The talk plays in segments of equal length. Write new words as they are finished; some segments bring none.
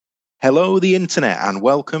Hello, the internet, and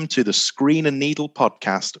welcome to the Screen and Needle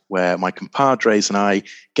podcast, where my compadres and I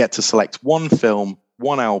get to select one film,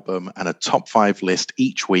 one album, and a top 5 list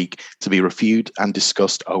each week to be reviewed and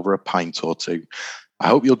discussed over a pint or two. I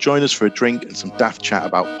hope you'll join us for a drink and some daft chat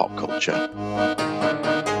about pop culture.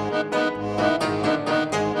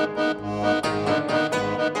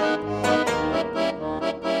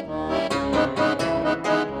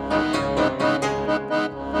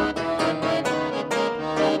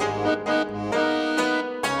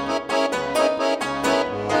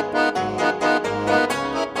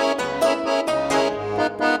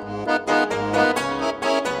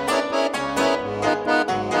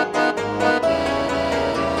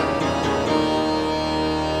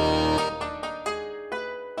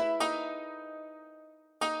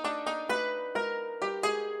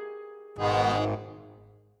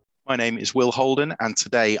 My name is Will Holden, and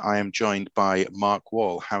today I am joined by Mark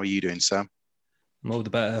Wall. How are you doing, sir? I'm all the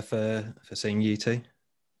better for seeing you two.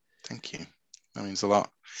 Thank you. That means a lot.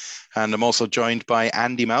 And I'm also joined by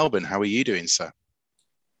Andy Melbourne. How are you doing, sir?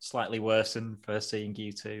 Slightly worse than for seeing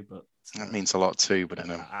you two, but that means a lot too, but in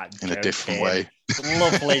a different way.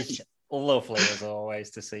 Lovely as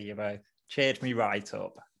always to see you both. Cheered me right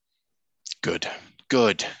up. Good.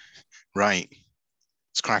 Right.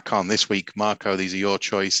 Let's crack on. This week, Marco, these are your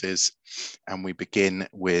choices. And we begin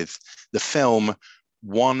with the film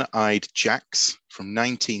One-Eyed Jacks from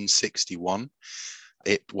 1961.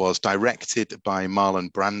 It was directed by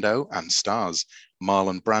Marlon Brando and stars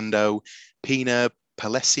Marlon Brando, Pina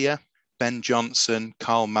Pellicia, Ben Johnson,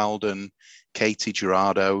 Carl Malden, Katie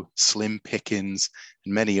Gerardo, Slim Pickens,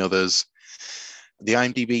 and many others. The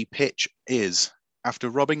IMDb pitch is: after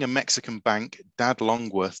robbing a Mexican bank, Dad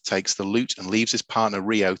Longworth takes the loot and leaves his partner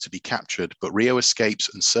Rio to be captured, but Rio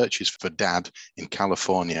escapes and searches for Dad in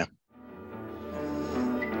California.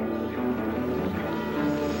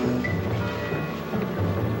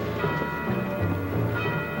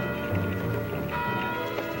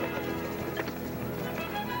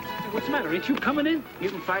 What's the matter? Ain't you coming in?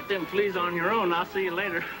 You can fight them fleas on your own. I'll see you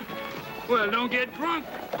later. Well, don't get drunk.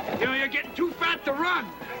 You know, you're getting too fat to run.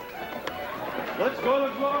 Let's go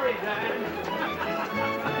to glory, Dad.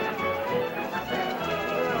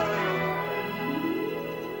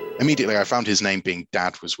 Immediately, I found his name being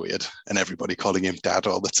Dad was weird, and everybody calling him Dad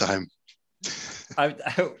all the time.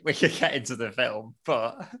 We could get into the film,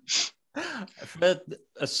 but for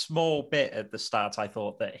a small bit at the start, I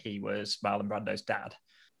thought that he was Marlon Brando's dad.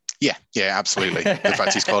 Yeah, absolutely. The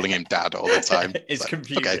fact he's calling him Dad all the time. It's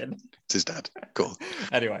confusing. Okay, it's his dad. Cool.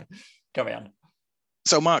 Anyway, carry on.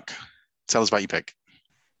 So, Mark, tell us about your pick.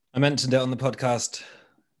 I mentioned it on the podcast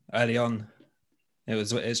early on.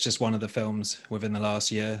 It's just one of the films within the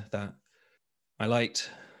last year that I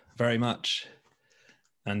liked very much.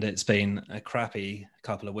 And it's been a crappy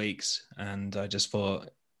couple of weeks. And I just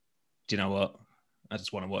thought, do you know what? I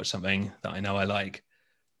just want to watch something that I know I like.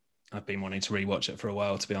 I've been wanting to rewatch it for a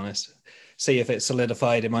while, to be honest. See if it's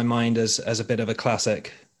solidified in my mind as a bit of a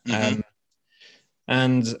classic. Mm-hmm.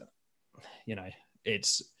 And, you know,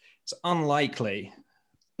 it's unlikely,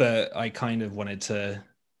 but I kind of wanted to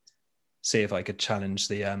see if I could challenge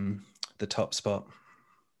the top spot.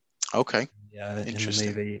 Okay. Yeah, in the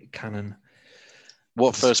movie canon.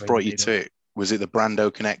 What first brought you to it? Was it the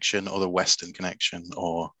Brando connection or the Western connection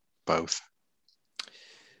or both?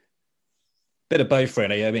 Bit of both,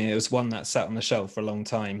 really. I mean, it was one that sat on the shelf for a long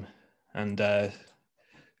time, and I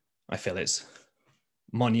feel it's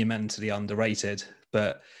monumentally underrated,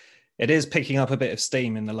 but it is picking up a bit of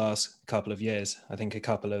steam in the last couple of years. I think a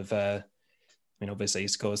couple of, obviously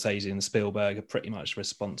Scorsese and Spielberg are pretty much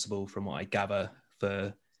responsible, from what I gather,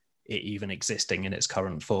 for it even existing in its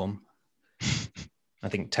current form. I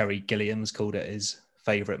think Terry Gilliam's called it his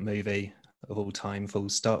favourite movie of all time, full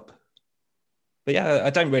stop. But yeah, I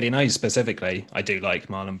don't really know specifically. I do like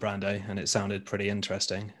Marlon Brando, and it sounded pretty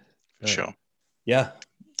interesting. But sure. Yeah,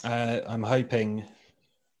 I'm hoping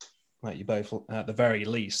that you both, at the very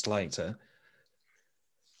least, liked it.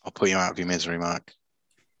 I'll put you out of your misery, Mark.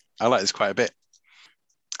 I like this quite a bit.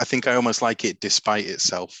 I think I almost like it despite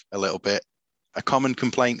itself a little bit. A common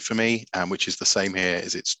complaint for me, which is the same here,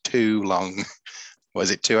 is it's too long. What is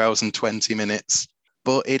it, 2 hours and 20 minutes?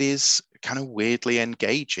 But it is kind of weirdly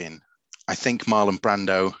engaging. I think Marlon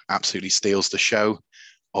Brando absolutely steals the show,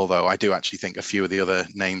 although I do actually think a few of the other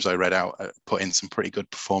names I read out put in some pretty good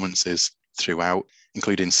performances throughout,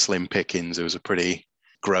 including Slim Pickens, who was a pretty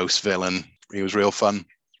gross villain. He was real fun.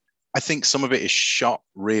 I think some of it is shot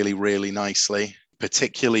really, really nicely,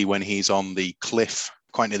 particularly when he's on the cliff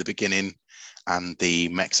quite near the beginning and the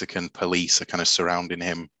Mexican police are kind of surrounding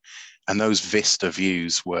him. And those vista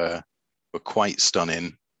views were quite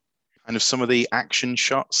stunning. Kind of some of the action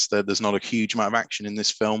shots. There's not a huge amount of action in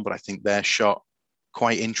this film, but I think they're shot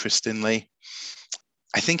quite interestingly.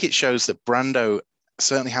 I think it shows that Brando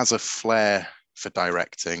certainly has a flair for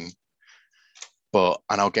directing, and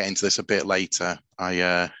I'll get into this a bit later.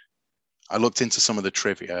 I looked into some of the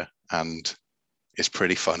trivia, and it's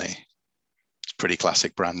pretty funny. It's pretty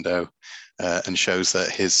classic Brando, and shows that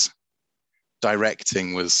his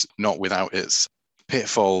directing was not without its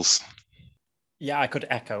pitfalls. Yeah, I could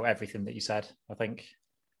echo everything that you said, I think.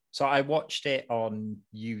 So I watched it on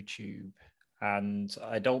YouTube, and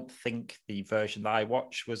I don't think the version that I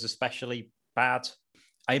watched was especially bad.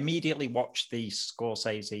 I immediately watched the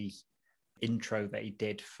Scorsese intro that he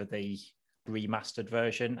did for the remastered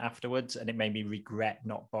version afterwards, and it made me regret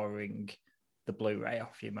not borrowing the Blu-ray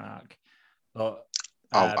off you, Mark. But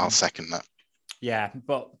I'll second that. Yeah,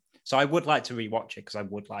 but so I would like to rewatch it because I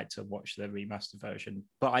would like to watch the remastered version.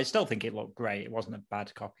 But I still think it looked great. It wasn't a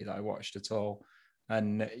bad copy that I watched at all.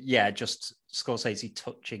 And yeah, just Scorsese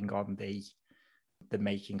touching on the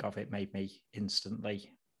making of it made me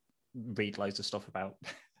instantly read loads of stuff about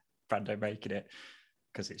Brando making it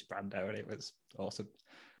because it's Brando and it was awesome.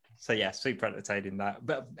 So yeah, super entertaining that.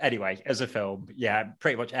 But anyway, as a film, yeah,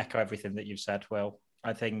 pretty much echo everything that you've said, Will.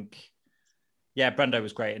 I think, yeah, Brando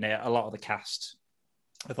was great in it. A lot of the cast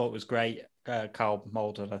I thought was great. Carl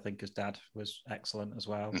Malden, I think, his dad was excellent as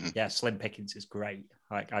well. Mm-hmm. Yeah, Slim Pickens is great.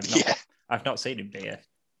 Like Yeah. I've not seen him be a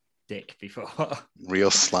dick before.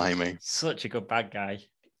 Real slimy. Such a good bad guy.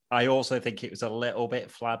 I also think it was a little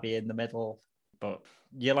bit flabby in the middle, but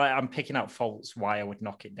you're like, I'm picking out faults why I would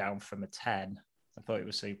knock it down from a 10. I thought it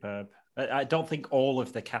was superb. I don't think all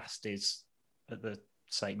of the cast is at the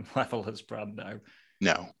same level as Brando.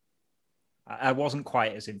 No. I wasn't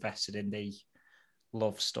quite as invested in the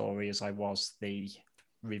love story as I was the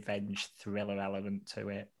revenge thriller element to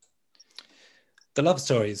it. The love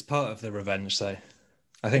story is part of the revenge, though.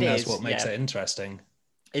 I think that's what makes it interesting.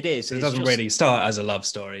 It is. It doesn't really start as a love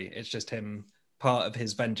story. It's just him. Part of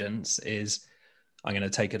his vengeance is, I'm going to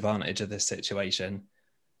take advantage of this situation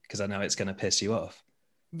because I know it's going to piss you off.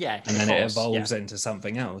 Yeah. And then it evolves into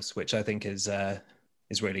something else, which I think is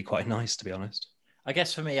really quite nice, to be honest. I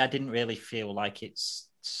guess for me, I didn't really feel like it's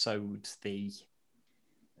sowed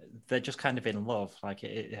they're just kind of in love. Like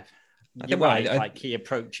it. You're right. Like he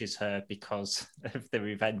approaches her because of the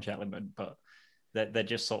revenge element, but they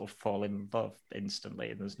just sort of fall in love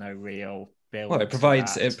instantly, and there's no real build. Well, it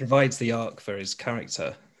provides the arc for his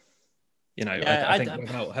character. You know, yeah, I think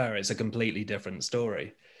without her, it's a completely different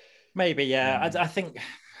story. Maybe, yeah. I think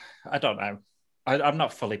I don't know. I'm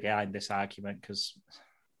not fully behind this argument because,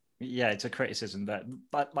 yeah, it's a criticism that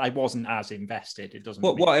I wasn't as invested. It doesn't.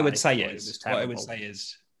 What I would say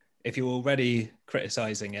is, if you're already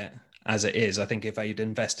criticizing it as it is, I think if I'd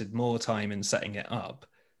invested more time in setting it up,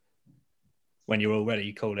 when you're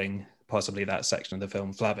already calling possibly that section of the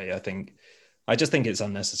film flabby, I just think it's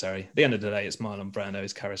unnecessary. At the end of the day, it's Marlon Brando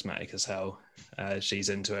is charismatic as hell. She's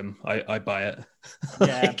into him. I buy it.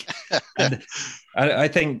 Yeah. And I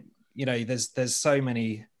think, you know, there's so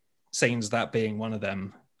many scenes, that being one of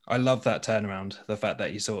them. I love that turnaround. The fact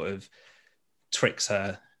that he sort of tricks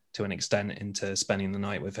her to an extent into spending the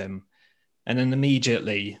night with him. And then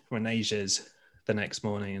immediately Renege's the next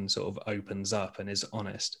morning and sort of opens up and is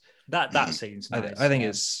honest. That scene's nice. I think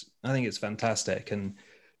it's fantastic. And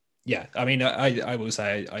yeah, I mean, I will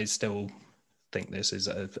say I still think this is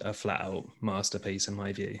a flat out masterpiece in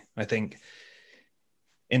my view. I think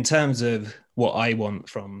in terms of what I want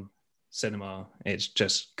from cinema, it's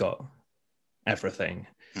just got everything.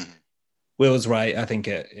 Will's right. I think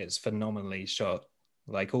it's phenomenally shot.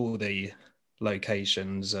 Like, all the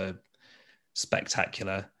locations are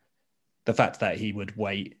spectacular. The fact that he would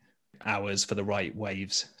wait hours for the right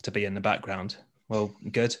waves to be in the background, well,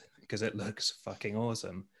 good, because it looks fucking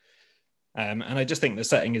awesome. And I just think the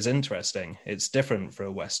setting is interesting. It's different for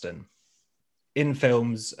a Western. In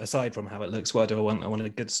films, aside from how it looks, what do I want? I want a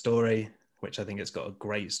good story, which I think it's got a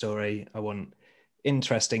great story. I want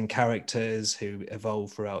interesting characters who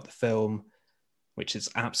evolve throughout the film, which it's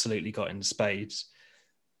absolutely got in spades.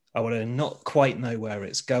 I want to not quite know where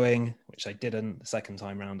it's going, which I didn't. The second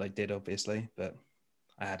time round I did, obviously, but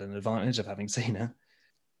I had an advantage of having seen it.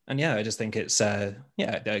 And yeah, I just think it's, a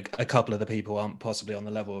couple of the people aren't possibly on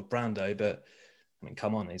the level of Brando, but I mean,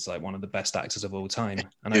 come on, he's like one of the best actors of all time.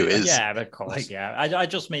 And Who is? Yeah, of course, yeah. I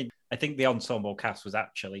just mean, I think the ensemble cast was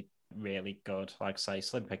actually really good. Like I say,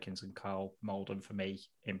 Slim Pickens and Carl Malden for me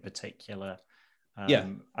in particular.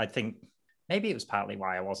 I think maybe it was partly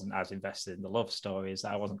why I wasn't as invested in the love stories.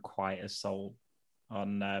 I wasn't quite as sold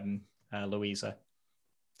on Louisa.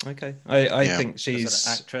 Okay. I think she's as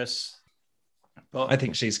an actress. But I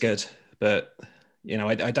think she's good, but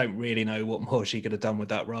I don't really know what more she could have done with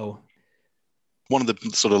that role. One of the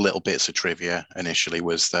sort of little bits of trivia initially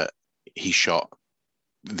was that he shot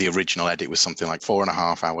the original edit was something like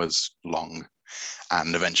 4.5 hours long,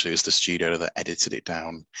 and eventually it was the studio that edited it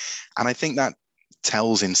down. And I think that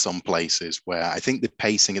tells in some places where I think the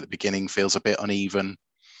pacing at the beginning feels a bit uneven,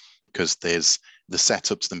 because there's the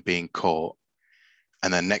setup to them being caught,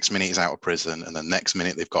 and then next minute he's out of prison, and then next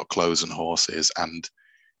minute they've got clothes and horses, and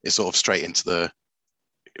it's sort of straight into the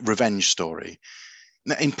revenge story.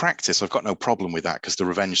 Now, in practice, I've got no problem with that, because the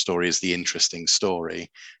revenge story is the interesting story,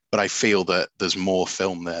 but I feel that there's more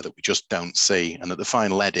film there that we just don't see, and that the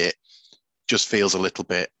final edit just feels a little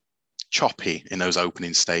bit choppy in those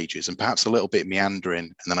opening stages, and perhaps a little bit meandering.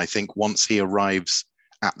 And then I think once he arrives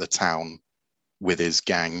at the town with his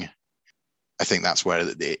gang, I think that's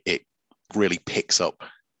where it really picks up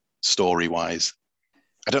story-wise.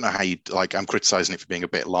 I don't know how you, like, I'm criticizing it for being a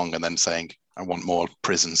bit long and then saying I want more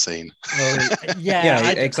prison scene. well,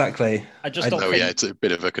 Yeah, exactly. I just don't think. Yeah, it's a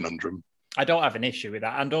bit of a conundrum. I don't have an issue with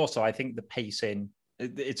that, and also I think the pacing,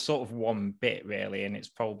 it's sort of one bit really, and it's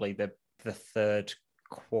probably the third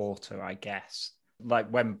quarter, I guess. Like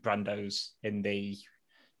when Brando's in the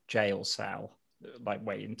jail cell, like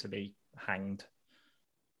waiting to be hanged.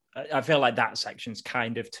 I feel like that section's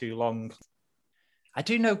kind of too long. I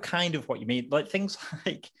do know kind of what you mean. Like things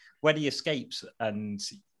like when he escapes and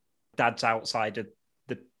Dad's outside of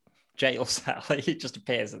the jail cell, he just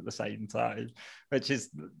appears at the same time, which is,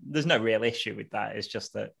 there's no real issue with that. It's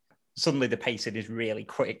just that suddenly the pacing is really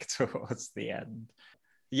quick towards the end.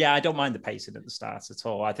 Yeah, I don't mind the pacing at the start at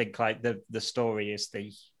all. I think like the story is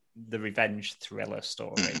the revenge thriller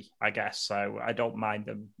story, I guess. So I don't mind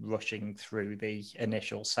them rushing through the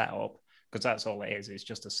initial setup, because that's all it is. It's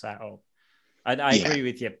just a setup. And I agree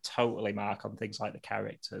with you totally, Mark, on things like the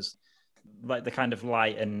characters, like the kind of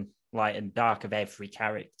light and dark of every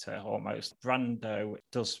character almost. Brando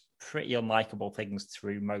does pretty unlikable things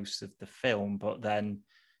through most of the film, but then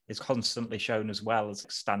is constantly shown as well as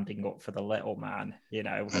standing up for the little man,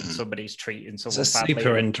 when somebody's treating someone It's a badly.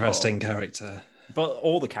 super interesting character. But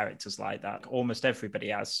all the characters like that, almost everybody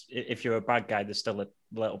has. If you're a bad guy, there's still a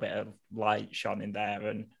little bit of light shone in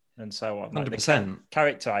there and so on. Like 100%.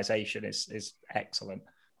 Characterization is excellent.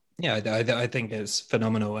 Yeah, I think it's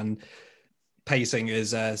phenomenal. And pacing is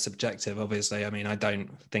subjective, obviously. I mean, I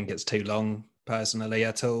don't think it's too long personally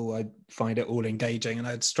at all. I find it all engaging, and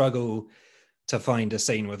I'd struggle to find a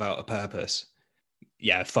scene without a purpose.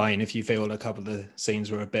 Yeah, fine. If you feel a couple of the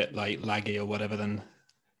scenes were a bit like laggy or whatever, then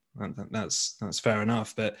that's fair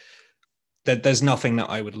enough. But there's nothing that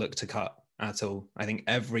I would look to cut at all. I think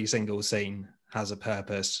every single scene has a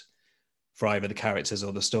purpose for either the characters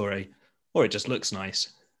or the story, or it just looks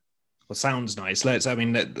nice or sounds nice. I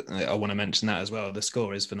want to mention that as well. The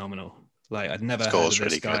score is phenomenal. Like, I'd never heard of this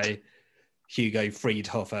really guy, good. Hugo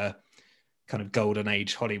Friedhofer, kind of golden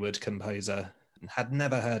age Hollywood composer. Had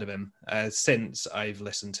never heard of him. Since I've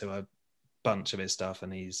listened to a bunch of his stuff,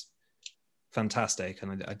 and he's fantastic.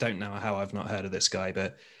 And I don't know how I've not heard of this guy,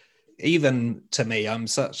 but even to me, I'm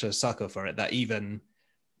such a sucker for it that even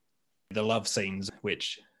the love scenes,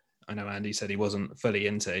 which I know Andy said he wasn't fully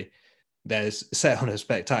into, there's set on a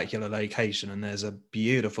spectacular location, and there's a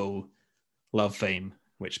beautiful love theme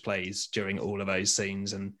which plays during all of those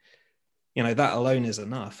scenes. And, that alone is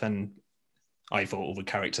enough. And I thought all the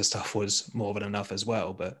character stuff was more than enough as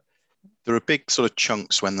well. But there are big sort of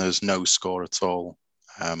chunks when there's no score at all.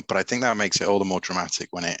 But I think that makes it all the more dramatic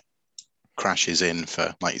when it crashes in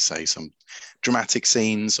for, like you say, some dramatic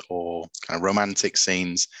scenes or kind of romantic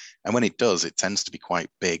scenes. And when it does, it tends to be quite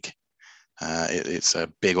big. It's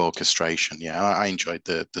a big orchestration. Yeah, I enjoyed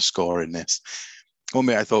the score in this. One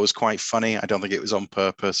bit I thought was quite funny. I don't think it was on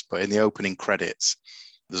purpose, but in the opening credits,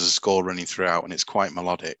 there's a score running throughout, and it's quite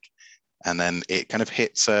melodic. And then it kind of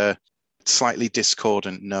hits a slightly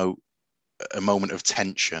discordant note, a moment of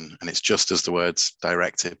tension, and it's just as the words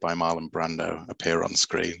 "directed by Marlon Brando" appear on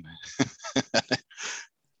screen.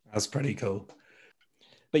 That's pretty cool.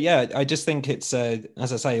 But yeah, I just think it's,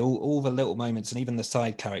 as I say, all the little moments, and even the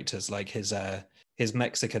side characters, like his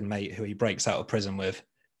Mexican mate who he breaks out of prison with.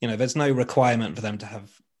 There's no requirement for them to have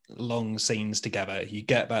long scenes together. You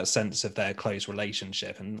get that sense of their close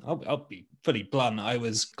relationship. And I'll be fully blunt, I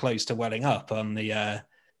was close to welling up on the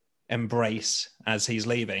embrace as he's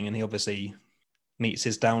leaving, and he obviously meets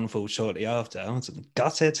his downfall shortly after. I was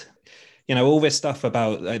gutted. All this stuff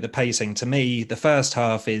about the pacing, to me, the first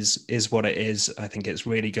half is what it is. I think it's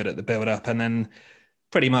really good at the build-up, and then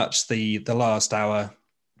pretty much the last hour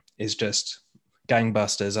is just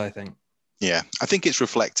gangbusters, I think. Yeah, I think it's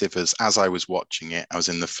reflective as I was watching it. I was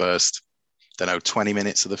in the first don't know, 20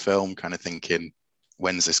 minutes of the film, kind of thinking,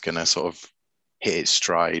 when's this going to sort of hit its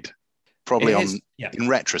stride? Probably in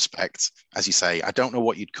retrospect, as you say, I don't know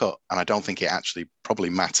what you'd cut, and I don't think it actually probably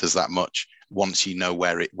matters that much once you know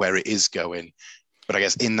where it is going. But I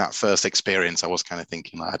guess in that first experience, I was kind of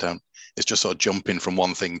thinking, like, it's just sort of jumping from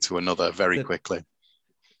one thing to another very quickly.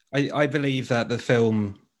 I believe that the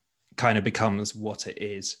film kind of becomes what it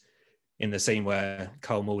is in the scene where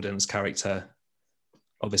Carl Malden's character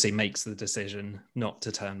obviously makes the decision not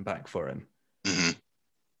to turn back for him. Mm-hmm.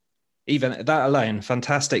 Even that alone,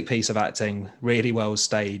 fantastic piece of acting, really well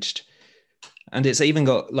staged. And it's even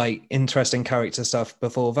got like interesting character stuff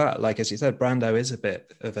before that. Like, as you said, Brando is a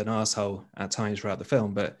bit of an asshole at times throughout the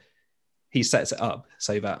film, but he sets it up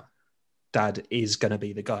so that Dad is going to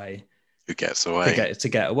be the guy who gets away to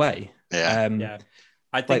get away. Yeah.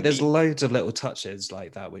 I think like there's loads of little touches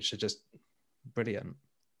like that, which are just brilliant.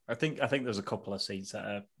 I think there's a couple of scenes that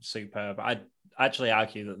are superb. I'd actually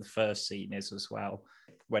argue that the first scene is as well,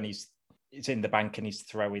 when he's in the bank and he's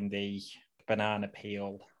throwing the banana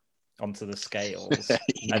peel onto the scales,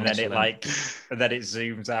 and then it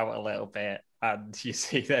zooms out a little bit, and you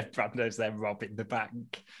see that Brando's then robbing the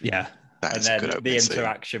bank. Yeah, and then the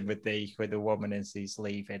interaction with the woman as he's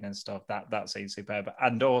leaving and stuff. That scene's superb,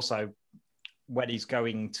 and also when he's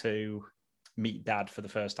going to meet Dad for the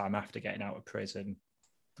first time after getting out of prison,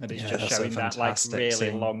 and it's just showing that like really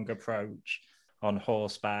scene. Long approach on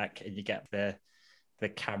horseback, and you get the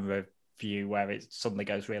camera view where it suddenly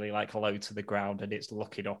goes really like low to the ground, and it's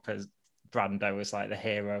looking up as Brando as like the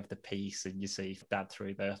hero of the piece, and you see Dad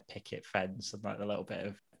through the picket fence and like a little bit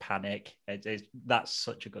of panic. That's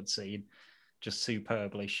such a good scene, just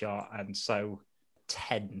superbly shot and so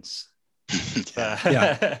tense.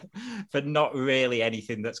 But not really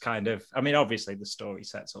anything that's kind of, I mean, obviously the story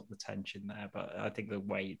sets up the tension there, but I think the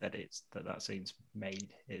way that that scene's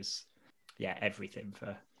made is everything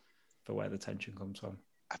for where the tension comes from.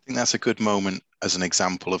 I think that's a good moment as an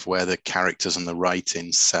example of where the characters and the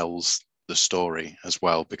writing sells the story as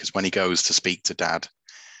well, because when he goes to speak to Dad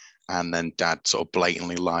and then Dad sort of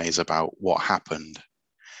blatantly lies about what happened,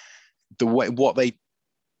 the way what they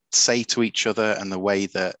say to each other and the way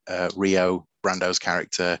that Rio, Brando's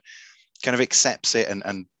character, kind of accepts it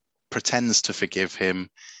and pretends to forgive him,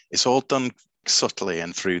 it's all done subtly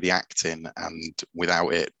and through the acting and without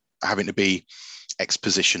it having to be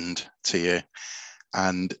expositioned to you.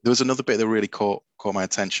 And there was another bit that really caught my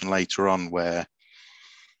attention later on, where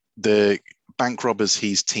the bank robbers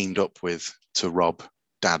he's teamed up with to rob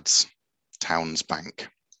Dad's town's bank,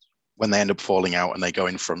 when they end up falling out and they go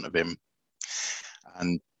in front of him,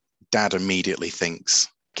 and Dad immediately thinks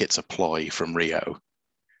it's a ploy from Rio.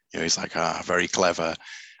 You know, he's like, very clever.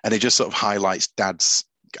 And it just sort of highlights Dad's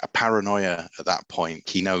paranoia at that point.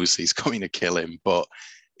 He knows he's going to kill him, but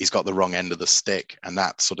he's got the wrong end of the stick. And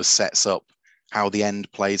that sort of sets up how the end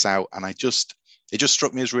plays out. And it just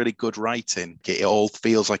struck me as really good writing. It all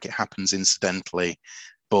feels like it happens incidentally,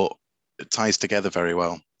 but it ties together very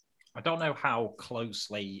well. I don't know how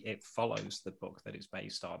closely it follows the book that it's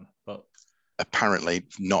based on, but apparently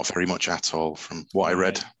not very much at all from what I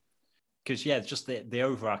read. Because just the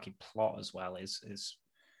overarching plot as well is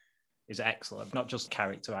excellent. Not just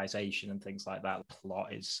characterization and things like that. The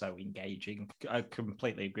plot is so engaging. I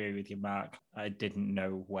completely agree with you, Mark. I didn't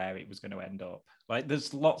know where it was going to end up. Like,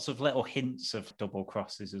 there's lots of little hints of double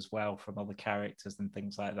crosses as well from other characters and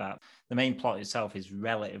things like that. The main plot itself is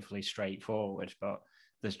relatively straightforward, but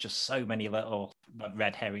there's just so many little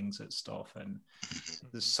red herrings and stuff, and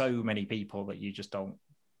there's so many people that you just don't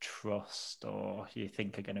trust or you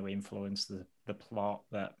think are going to influence the plot,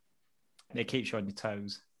 that it keeps you on your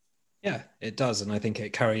toes. Yeah, it does, and I think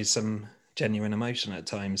it carries some genuine emotion at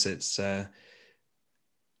times. It's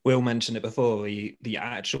Will mentioned it before, the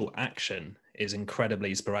actual action is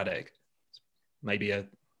incredibly sporadic. Maybe a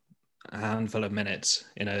handful of minutes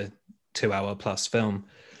in a 2-hour plus film.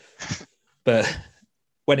 But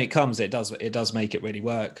when it comes, it does make it really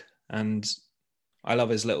work. And I love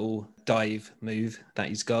his little dive move that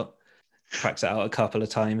he's got. Cracks it out a couple of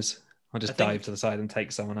times. I'll just dive to the side and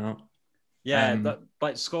take someone out. Yeah,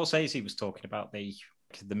 like Scorsese was talking about the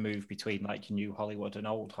move between like New Hollywood and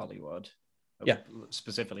Old Hollywood. Yeah,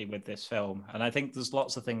 specifically with this film. And I think there's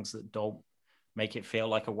lots of things that don't make it feel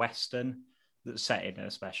like a Western, that's set in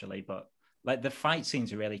especially, but like the fight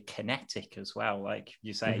scenes are really kinetic as well. Like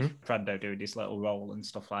you say, Brando doing his little roll and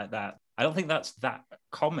stuff like that. I don't think that's that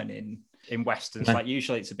common in Westerns. No. Like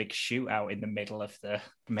usually it's a big shootout in the middle of the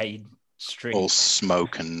main street. All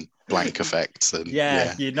smoke and blank effects. And,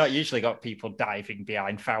 you've not usually got people diving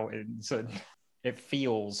behind fountains, and it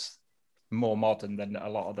feels more modern than a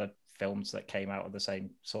lot of the films that came out at the same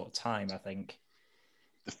sort of time, I think.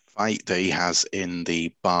 The fight that he has in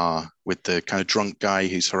the bar with the kind of drunk guy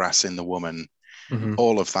who's harassing the woman,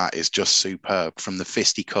 all of that is just superb. From the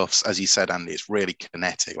fisticuffs, as you said, Andy, it's really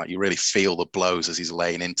kinetic. Like you really feel the blows as he's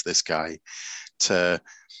laying into this guy, to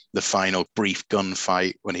the final brief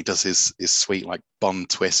gunfight when he does his sweet like Bond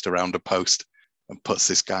twist around a post and puts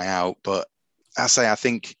this guy out. But I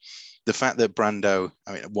think the fact that Brando,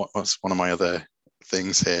 I mean, what's one of my other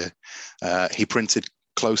things here, he printed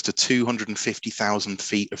close to 250,000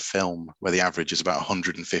 feet of film, where the average is about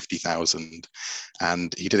 150,000.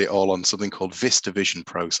 And he did it all on something called VistaVision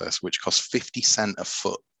process, which costs 50 cents a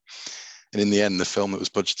foot. And in the end, the film that was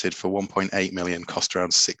budgeted for 1.8 million cost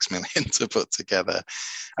around 6 million to put together.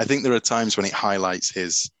 I think there are times when it highlights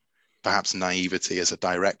his perhaps naivety as a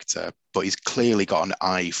director, but he's clearly got an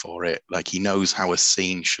eye for it. Like he knows how a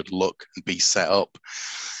scene should look and be set up.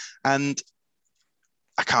 And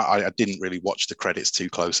I didn't really watch the credits too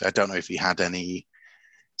closely. I don't know if he had any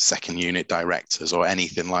second unit directors or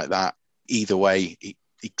anything like that. Either way,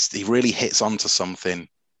 he really hits onto something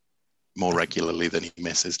more regularly than he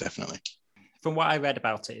misses, definitely. From what I read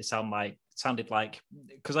about it, it sounded like,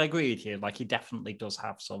 because I agree with you, like he definitely does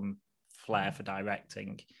have some flair for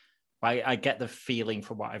directing. I get the feeling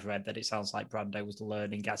from what I've read that it sounds like Brando was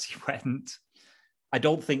learning as he went. I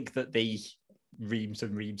don't think that the reams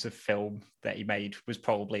and reams of film that he made was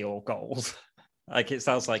probably all gold. Like it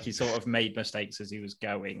sounds like he sort of made mistakes as he was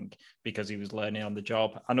going because he was learning on the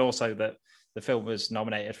job. And also that the film was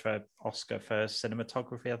nominated for Oscar for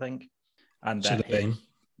cinematography, I think. And Should have been.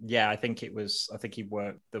 Yeah, I think he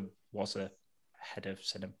worked, there was a head of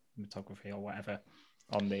cinematography or whatever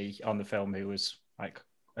on the film who was like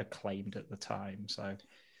acclaimed at the time. So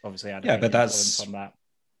obviously had a big influence on that.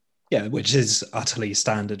 Yeah, which is utterly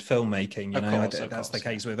standard filmmaking. That's the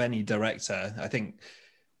case with any director. I think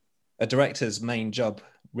a director's main job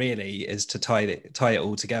really is to tie it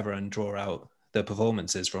all together and draw out the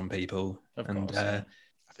performances from people. Of and course, yeah.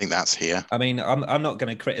 I think that's here. I mean, I'm not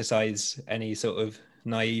going to criticize any sort of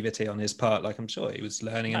naivety on his part. Like I'm sure he was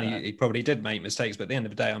learning, and he probably did make mistakes. But at the end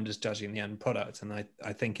of the day, I'm just judging the end product, and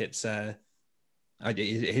I think it's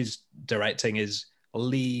his directing is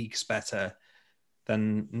leagues better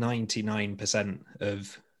than 99%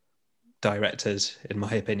 of directors, in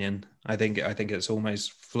my opinion. I think it's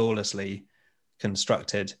almost flawlessly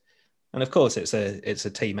constructed, and of course it's a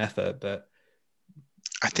team effort. But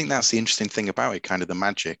I think that's the interesting thing about it, kind of the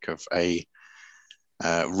magic of a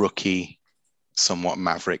rookie, somewhat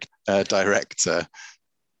maverick director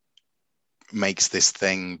makes this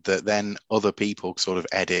thing that then other people sort of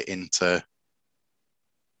edit into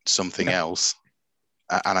something else.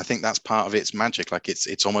 And I think that's part of its magic. Like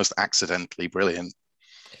it's almost accidentally brilliant.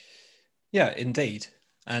 Yeah, indeed.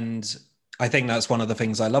 And I think that's one of the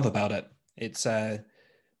things I love about it. It's I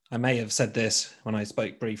may have said this when I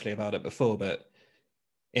spoke briefly about it before, but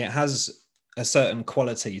it has a certain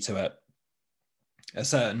quality to it, a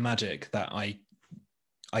certain magic that I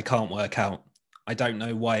can't work out. I don't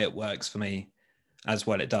know why it works for me as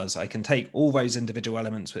well it does. I can take all those individual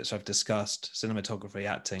elements which I've discussed, cinematography,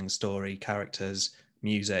 acting, story, characters,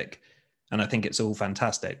 music, and I think it's all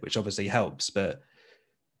fantastic, which obviously helps, but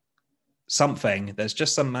there's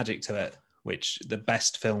just some magic to it, which the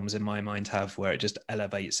best films in my mind have, where it just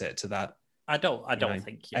elevates it to that I don't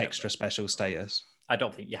think extra special status. I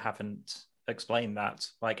don't think you haven't explained that.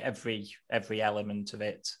 Like every element of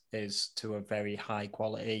it is to a very high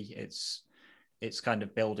quality. It's kind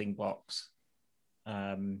of building blocks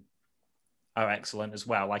are excellent as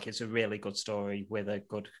well. Like it's a really good story with a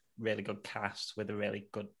really good cast, with a really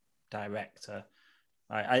good director.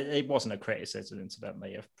 It wasn't a criticism,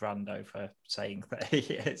 incidentally, of Brando for saying that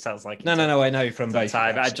it sounds like no, I know from both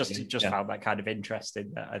time. I just found that kind of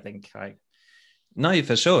interesting. That I think no,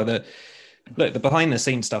 for sure. Look, the behind the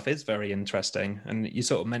scenes stuff is very interesting, and you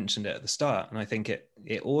sort of mentioned it at the start, and I think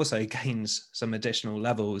it also gains some additional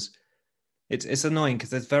levels. It's annoying because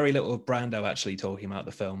there's very little of Brando actually talking about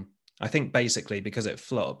the film. I think basically because it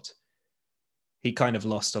flopped, he kind of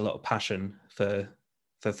lost a lot of passion for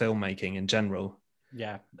filmmaking in general.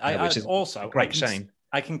 Yeah, which is also a great shame.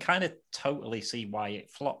 I can kind of totally see why it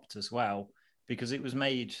flopped as well, because it was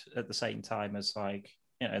made at the same time as the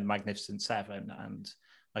Magnificent Seven, and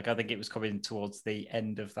like I think it was coming towards the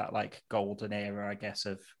end of that like golden era, I guess,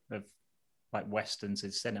 of like westerns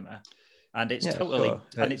in cinema, and it's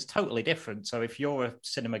it's totally different. So if you're a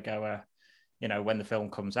cinema goer, when the film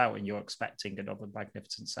comes out and you're expecting another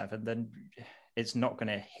Magnificent Seven, then it's not going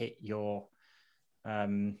to hit your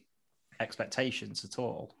expectations at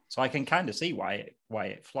all. So I can kind of see why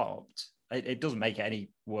it flopped. It doesn't make it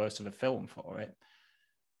any worse of a film for it.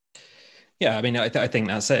 Yeah, I mean, I think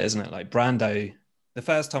that's it, isn't it? Like Brando, the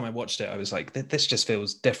first time I watched it, I was like, this just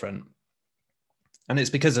feels different. And it's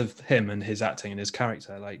because of him and his acting and his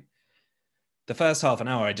character. Like the first half an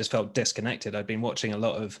hour, I just felt disconnected. I'd been watching a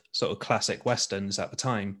lot of sort of classic Westerns at the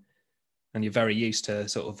time. And you're very used to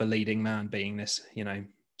sort of the leading man being this,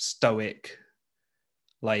 stoic,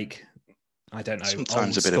 like, I don't know,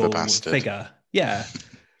 sometimes old a bit of a school bastard figure. Yeah.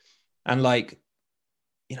 And like,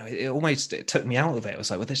 it took me out of it. I was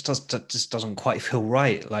like, well, this just doesn't quite feel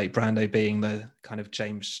right. Like Brando being the kind of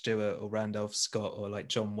James Stewart or Randolph Scott or like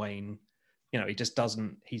John Wayne, he just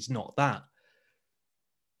doesn't, he's not that.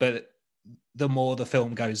 But the more the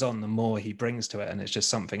film goes on, the more he brings to it. And it's just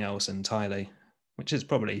something else entirely, which is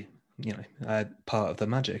probably, part of the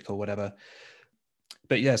magic or whatever.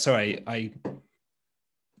 But yeah, sorry, I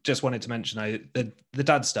just wanted to mention the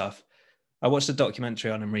dad stuff. I watched a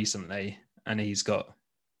documentary on him recently and he's got,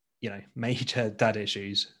 major dad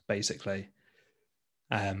issues, basically.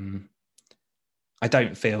 I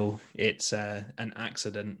don't feel it's an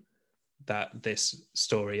accident that this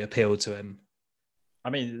story appealed to him.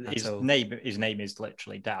 I mean, his name is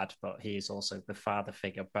literally Dad, but he is also the father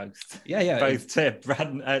figure, both. Yeah. Both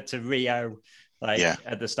to Rio,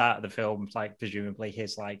 at the start of the film, like presumably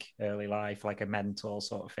his like early life, like a mentor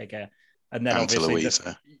sort of figure. And then obviously,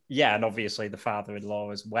 and obviously the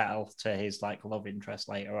father-in-law as well to his like love interest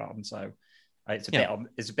later on. So it's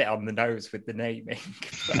a bit on the nose with the naming,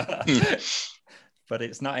 but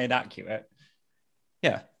it's not inaccurate.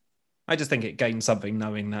 Yeah, I just think it gained something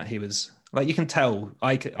knowing that he was like, you can tell.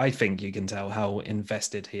 I think you can tell how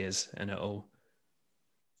invested he is in it all.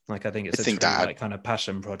 Like I think it's that kind of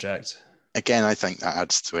passion project. Again, I think that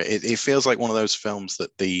adds to it. It feels like one of those films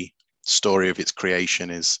that the story of its creation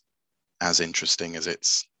is as interesting as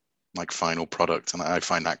its like final product, and I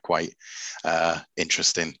find that quite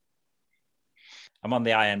interesting. I'm on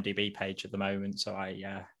the IMDb page at the moment, so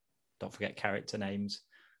I don't forget character names.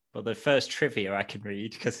 But the first trivia I can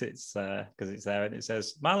read because it's there, and it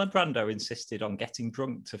says Marlon Brando insisted on getting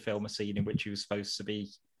drunk to film a scene in which he was supposed to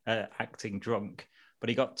be acting drunk, but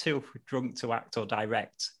he got too drunk to act or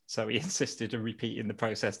direct, so he insisted on repeating the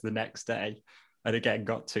process the next day. And again,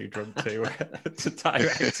 got too drunk to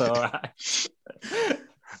direct or act.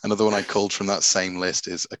 Another one I called from that same list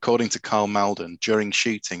is, according to Carl Malden, during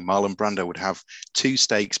shooting, Marlon Brando would have 2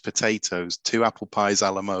 steaks, potatoes, 2 apple pies a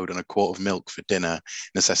la mode, and a quart of milk for dinner,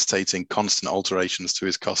 necessitating constant alterations to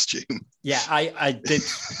his costume. Yeah, I did.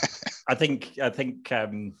 I think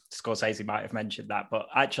Scorsese might have mentioned that, but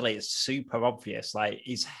actually it's super obvious. Like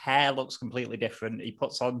his hair looks completely different. He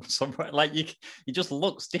puts on somewhere like he just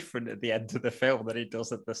looks different at the end of the film than he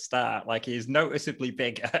does at the start. Like he's noticeably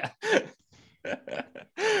bigger.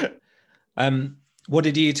 What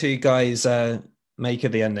did you two guys make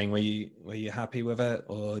of the ending? Were you happy with it,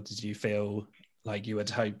 or did you feel like you had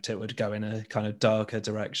hoped it would go in a kind of darker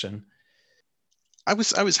direction? I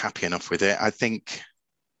was happy enough with it. I think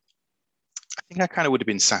I kind of would have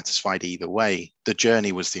been satisfied either way. The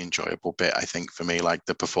journey was the enjoyable bit, I think, for me, like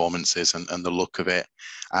the performances and the look of it.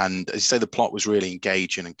 And as you say, the plot was really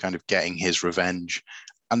engaging and kind of getting his revenge.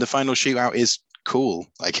 And the final shootout is cool.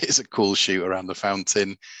 Like it's a cool shoot around the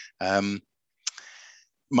fountain.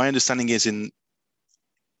 My understanding is in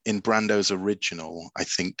Brando's original, I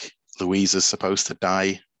think Louisa's supposed to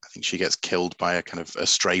die. I think she gets killed by a kind of a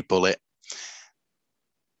stray bullet.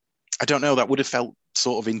 I don't know, that would have felt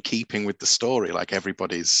sort of in keeping with the story. Like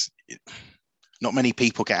not many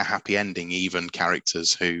people get a happy ending, even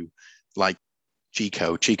characters who like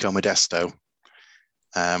Chico Modesto.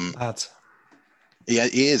 Yeah,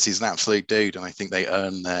 he is. He's an absolute dude. And I think they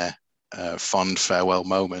earn their fond farewell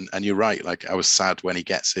moment. And you're right. Like I was sad when he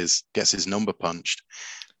gets his number punched.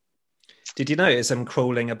 Did you notice him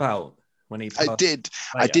crawling about when he passed? I did.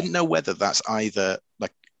 I didn't know whether that's either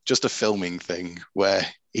like just a filming thing where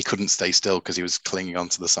he couldn't stay still because he was clinging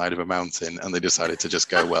onto the side of a mountain and they decided to just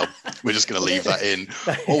go, well, we're just going to leave that in.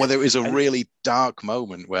 Or whether it was a really dark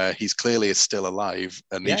moment where he's clearly still alive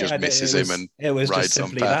and he just misses him and it was rides just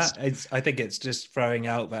simply on past. That. I think it's just throwing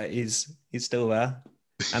out that he's still there.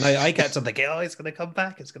 And I kept on thinking, he's going to come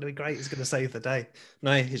back. It's going to be great. He's going to save the day.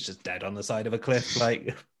 No, he's just dead on the side of a cliff,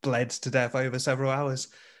 like bled to death over several hours.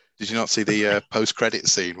 Did you not see the post-credit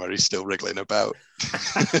scene where he's still wriggling about?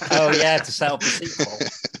 Oh, yeah, to set up the sequel.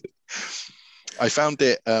 I found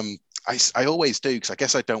it, I always do, because I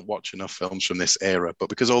guess I don't watch enough films from this era, but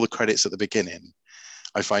because all the credits at the beginning,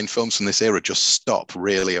 I find films from this era just stop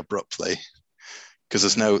really abruptly, because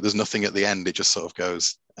there's nothing at the end. It just sort of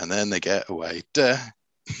goes, and then they get away. Duh.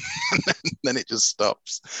 And then it just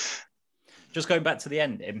stops. Just going back to the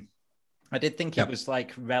ending, I did think it was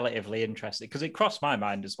like relatively interesting because it crossed my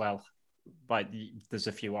mind as well. like there's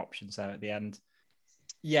a few options there at the end.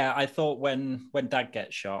 Yeah, I thought when Dad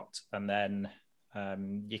gets shot and then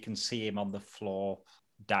you can see him on the floor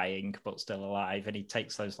dying but still alive, and he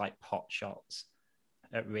takes those like pot shots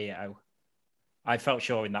at Rio. I felt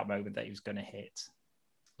sure in that moment that he was going to hit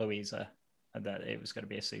Louisa and that it was going to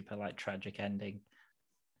be a super like tragic ending.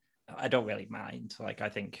 I don't really mind. Like, I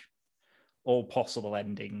think all possible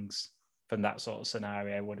endings from that sort of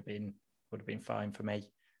scenario would have been fine for me.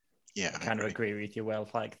 Yeah, I kind of agree with you, Will.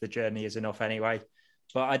 Like, the journey is enough anyway.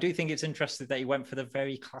 But I do think it's interesting that he went for the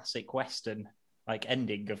very classic Western like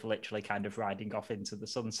ending of literally kind of riding off into the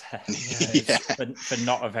sunset for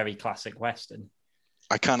not a very classic Western.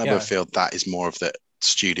 I kind of feel that is more of the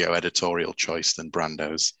studio editorial choice than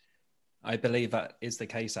Brando's. I believe that is the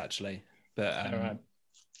case, actually. But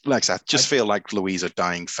like I just feel like Louisa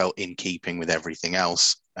dying felt in keeping with everything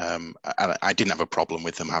else. I didn't have a problem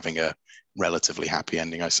with them having a relatively happy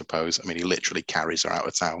ending, I suppose. I mean, he literally carries her out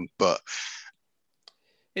of town, but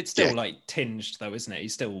it's still like tinged, though, isn't it?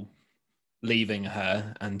 He's still leaving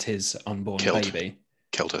her and his unborn baby.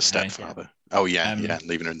 Killed her stepfather. Yeah. Oh yeah,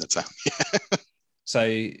 leaving her in the town.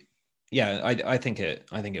 So yeah, I think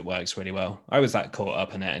it works really well. I was that caught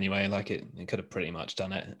up in it anyway. Like it could have pretty much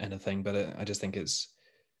done anything, but I just think it's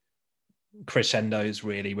crescendos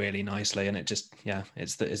really, really nicely, and it just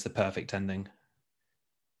it's the perfect ending.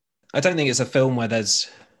 I don't think it's a film where there's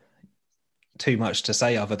too much to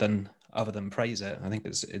say other than praise it. I think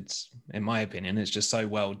it's in my opinion, it's just so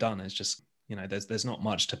well done. It's just, there's not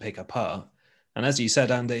much to pick apart. And as you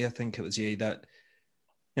said, Andy, I think it was you that,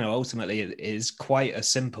 ultimately it is quite a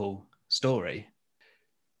simple story.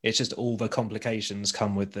 It's just all the complications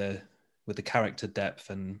come with the character depth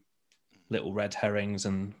and little red herrings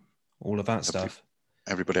and all of that stuff.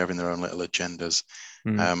 Everybody having their own little agendas.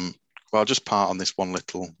 Well, I'll just part on this one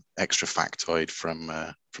little extra factoid from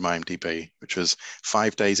IMDb, which was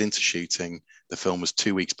 5 days into shooting, the film was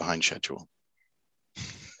 2 weeks behind schedule.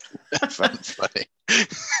 That's funny.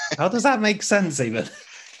 How does that make sense even?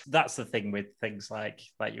 That's the thing with things like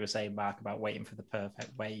you were saying, Mark, about waiting for the perfect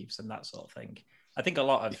waves and that sort of thing. I think a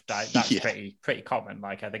lot of that's pretty common.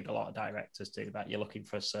 Like, I think a lot of directors do that. You're looking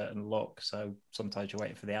for a certain look, so sometimes you're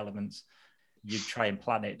waiting for the elements. You try and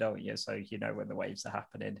plan it, don't you? So you know when the waves are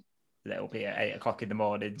happening. It'll be at 8 o'clock in the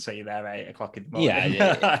morning, so you're there at 8 o'clock in the morning.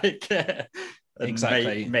 Yeah.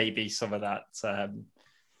 Exactly. Maybe some of that,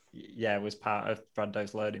 was part of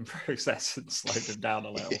Brando's learning process and slowed him down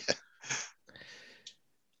a little. Yeah.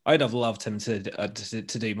 I'd have loved him to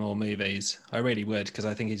do more movies. I really would, because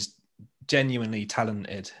I think he's genuinely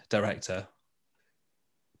talented director.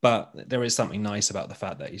 But there is something nice about the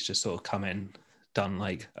fact that he's just sort of come in, done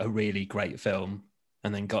like a really great film,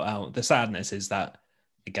 and then got out. The sadness is that,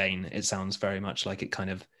 again, it sounds very much like it kind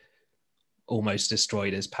of almost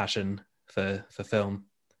destroyed his passion for film.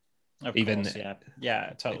 Of course, yeah,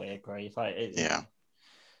 I totally agree. Like,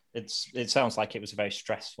 it sounds like it was a very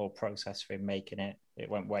stressful process for him making it. It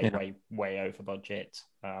went way over budget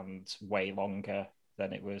and way longer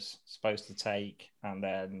than it was supposed to take, and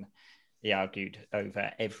then he argued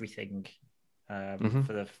over everything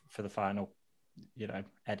for the final,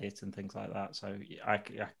 edit and things like that. So I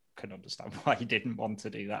can understand why he didn't want to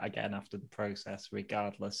do that again after the process,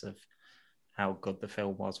 regardless of how good the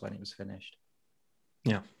film was when it was finished.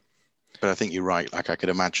 Yeah. But I think you're right. Like, I could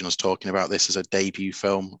imagine us talking about this as a debut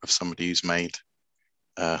film of somebody who's made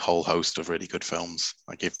a whole host of really good films.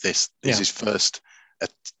 Like, if this is his first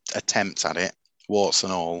attempt at it, warts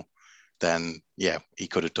and all, then he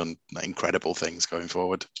could have done incredible things going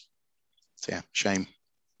forward. So shame.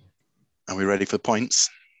 Are we ready for points?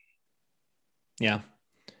 Yeah.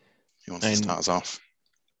 Who wants to start us off?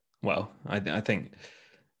 Well, I think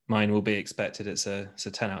mine will be expected. It's a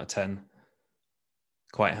 10 out of 10,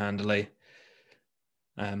 quite handily.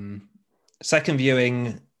 Second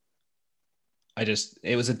viewing,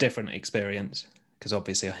 it was a different experience, because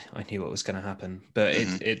obviously I knew what was going to happen, but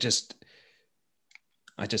I just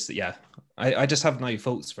have no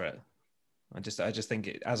faults for it. I just think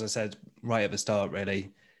it, as I said right at the start,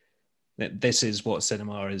 really, this is what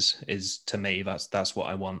cinema is to me. That's what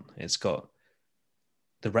I want. It's got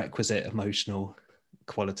the requisite emotional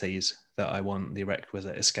qualities that I want, the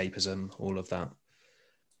requisite escapism, all of that.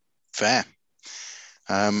 Fair.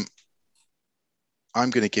 I'm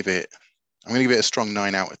going to give it a strong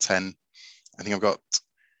 9 out of 10. I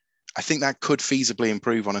think that could feasibly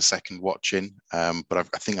improve on a second watching, but I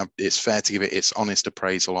think it's fair to give it its honest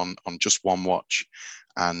appraisal on just one watch,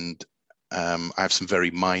 and I have some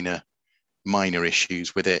very minor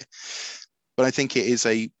issues with it, but I think it is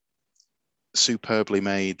a superbly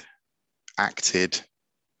made, acted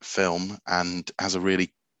film and has a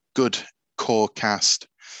really good core cast.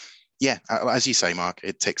 Yeah, as you say, Mark,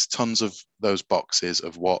 it ticks tons of those boxes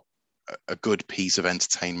of what a good piece of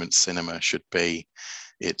entertainment cinema should be.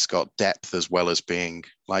 It's got depth as well as being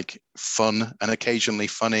like fun and occasionally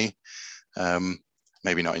funny.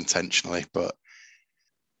 Maybe not intentionally, but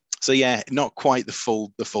so yeah, not quite the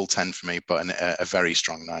full 10 for me, but a very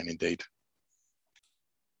strong 9 indeed.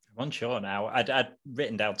 I'm unsure now. I'd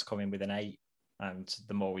written down to come in with an 8, and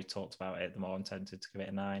the more we talked about it, the more I'm tempted to give it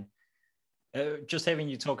a 9. Just hearing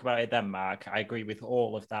you talk about it then, Mark, I agree with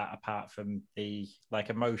all of that apart from the like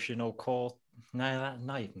emotional core. No,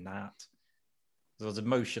 not even that. I was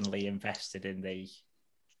emotionally invested in the...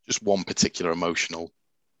 Just one particular emotional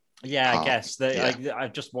Yeah, part. I guess. Yeah. I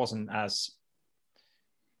just wasn't as...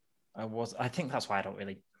 I think that's why I don't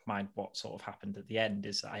really mind what sort of happened at the end,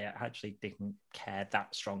 is I actually didn't care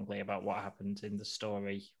that strongly about what happened in the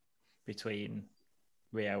story between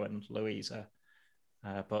Rio and Louisa.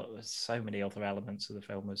 But so many other elements of the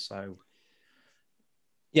film are so...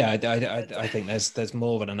 Yeah, I think there's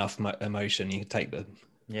more than enough emotion. You can take the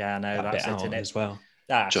that's bit out as well.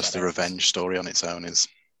 Just the revenge story on its own is...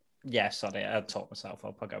 Yes, I'd talk myself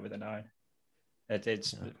up. I'll go with a 9.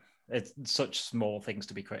 It's such small things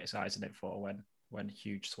to be criticising it for when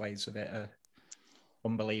huge swathes of it are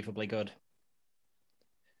unbelievably good.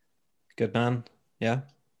 Good man. Yeah.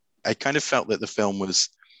 I kind of felt that the film was,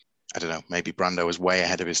 I don't know, maybe Brando was way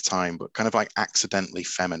ahead of his time, but kind of like accidentally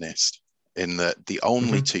feminist, in that the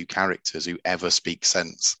only two characters who ever speak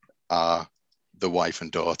sense are the wife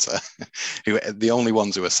and daughter, who the only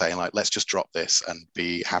ones who are saying like, let's just drop this and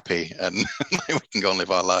be happy and we can go and live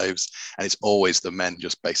our lives. And it's always the men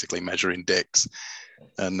just basically measuring dicks.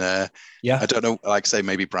 And I don't know, like I say,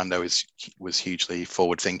 maybe Brando was hugely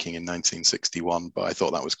forward thinking in 1961, but I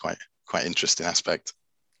thought that was quite interesting aspect.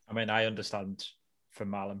 I mean, I understand from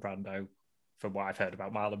Marlon Brando, from what I've heard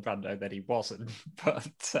about Marlon Brando, that he wasn't, but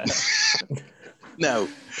no.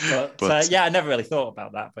 But yeah, I never really thought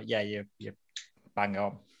about that. But yeah, you bang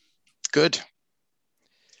on. Good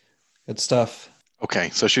stuff. Okay,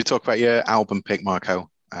 so should we talk about your album pick, Marco,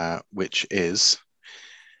 which is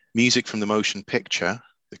music from the motion picture,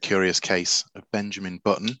 The Curious Case of Benjamin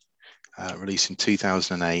Button, released in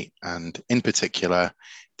 2008, and in particular,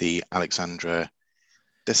 the Alexandre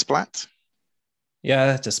Desplat.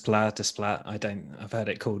 Yeah, Desplat. I've heard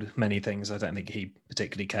it called many things. I don't think he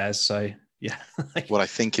particularly cares. So yeah. What I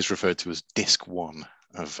think is referred to as disc 1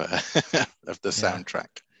 of the soundtrack.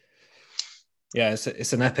 Yeah,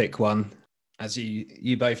 it's an epic one. As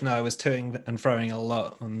you both know, I was toing and throwing a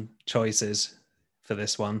lot on choices for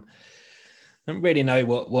this one. I don't really know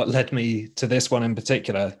what led me to this one in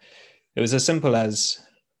particular. It was as simple as,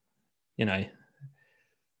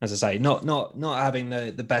 as I say, not having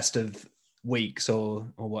the best of weeks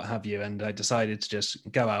or what have you, and I decided to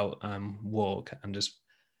just go out and walk and just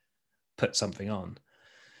put something on.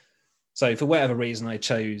 So for whatever reason, I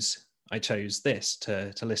chose this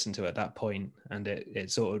to listen to at that point, and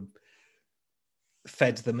it sort of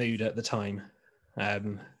fed the mood at the time,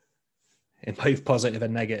 in both positive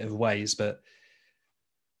and negative ways. But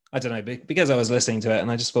I don't know, because I was listening to it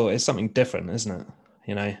and I just thought it's something different, isn't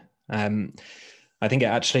it? I think it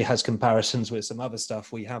actually has comparisons with some other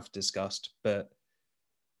stuff we have discussed, but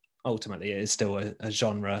ultimately it is still a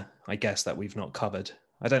genre, I guess, that we've not covered.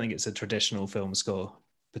 I don't think it's a traditional film score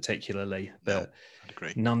particularly, but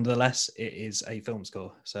nonetheless, it is a film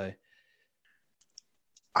score. So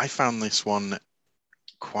I found this one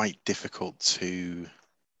quite difficult to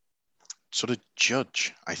sort of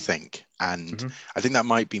judge, I think. And I think that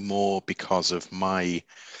might be more because of my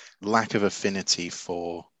lack of affinity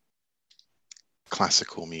for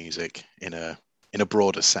classical music in a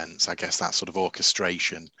broader sense. I guess that sort of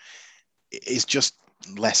orchestration is just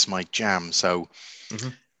less my jam. So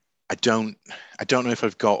I don't know if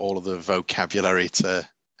I've got all of the vocabulary to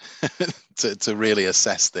to really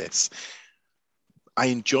assess this. I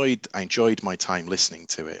enjoyed my time listening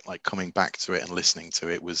to it. Like coming back to it and listening to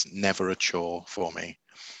it was never a chore for me.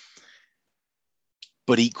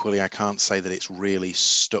 But equally, I can't say that it's really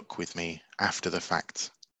stuck with me after the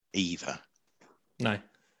fact either. No,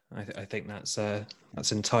 I think that's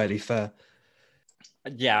entirely fair.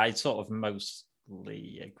 Yeah, I sort of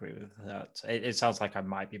mostly agree with that. It sounds like I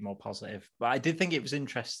might be more positive, but I did think it was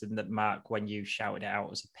interesting that, Mark, when you shouted it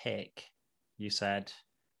out as a pick, you said,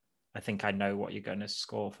 I think I know what you're going to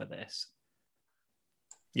score for this.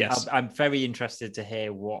 Yes. I'm very interested to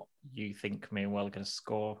hear what you think me and Will are going to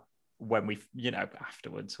score when we've,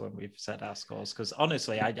 afterwards, when we've said our scores. Because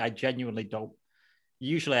honestly, I genuinely don't.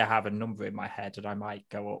 Usually I have a number in my head and I might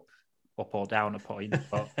go up or down a point,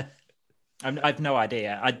 but I've no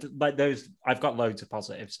idea. Like those. I've got loads of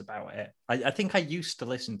positives about it. I think I used to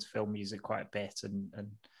listen to film music quite a bit, and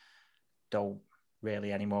don't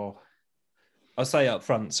really anymore. I'll say up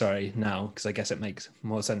front, sorry, now, because I guess it makes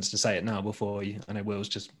more sense to say it now before you. I know Will's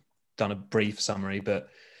just done a brief summary, but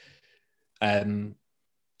I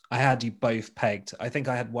had you both pegged. I think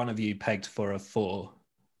I had one of you pegged for a 4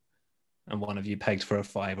 and one of you pegged for a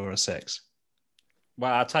 5 or a 6.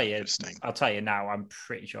 Well, I'll tell you now, I'm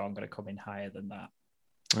pretty sure I'm going to come in higher than that.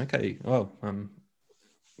 Okay. Well, I'm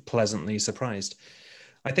pleasantly surprised.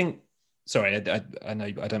 I think, sorry, I know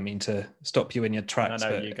I don't mean to stop you in your tracks.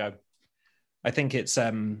 No, you go. I think it's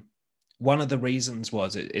one of the reasons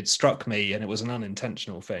was it struck me, and it was an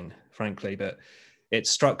unintentional thing, frankly, but it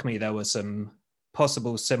struck me there were some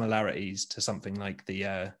possible similarities to something like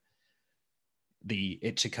the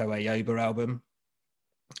Ichiko Aoba album,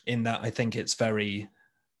 in that I think it's very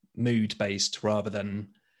mood based rather than,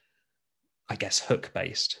 I guess, hook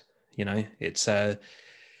based. You know, it's kind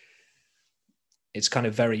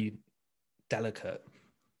of very delicate.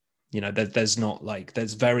 You know, there's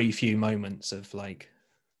very few moments of like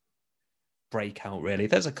breakout really.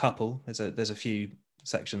 There's a couple, there's a few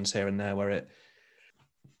sections here and there where it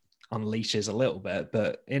unleashes a little bit,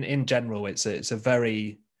 but in general it's a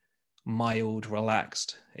very mild,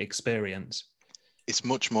 relaxed experience. It's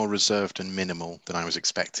much more reserved and minimal than I was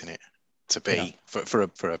expecting it to be for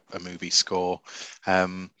a movie score.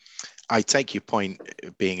 I take your point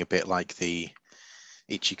being a bit like the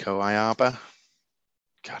Ichiko Ayaba.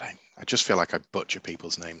 God, I just feel like I butcher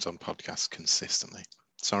people's names on podcasts consistently.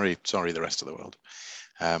 Sorry, the rest of the world.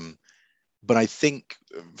 But I think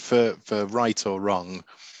for right or wrong,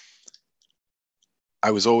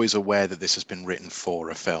 I was always aware that this has been written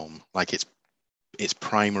for a film. Like its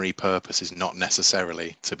primary purpose is not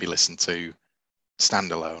necessarily to be listened to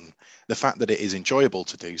standalone. The fact that it is enjoyable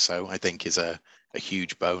to do so, I think, is a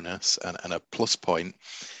huge bonus and a plus point.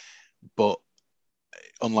 But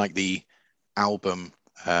unlike the album,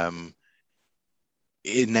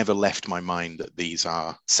 it never left my mind that these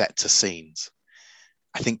are set to scenes.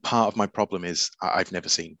 I think part of my problem is I've never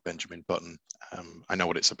seen Benjamin Button. I know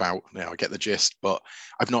what it's about. You know, I get the gist, but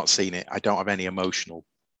I've not seen it. I don't have any emotional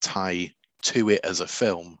tie to it as a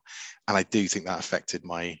film, and I do think that affected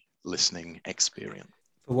my listening experience.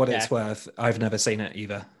 For what it's worth, I've never seen it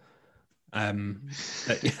either.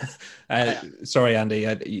 Sorry, Andy,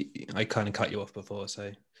 I kind of cut you off before,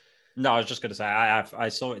 so. No, I was just going to say I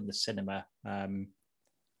saw it in the cinema, and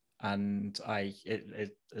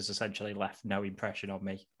it has essentially left no impression on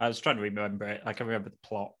me. I was trying to remember it. I can remember the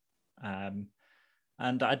plot, and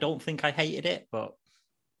I don't think I hated it, but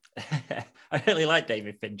I really like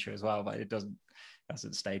David Fincher as well, but it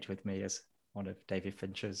hasn't stayed with me as one of David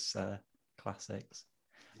Fincher's classics.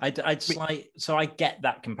 I just so I get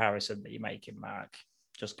that comparison that you're making, Mark.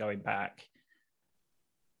 Just going back,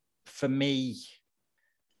 for me,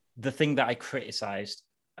 the thing that I criticised,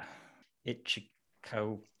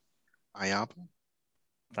 Ichiko Ayaba.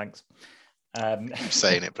 Thanks. I'm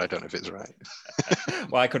saying it, but I don't know if it's right.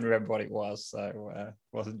 Well, I couldn't remember what it was, so it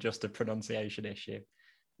wasn't just a pronunciation issue.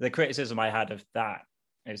 The criticism I had of that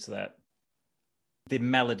is that the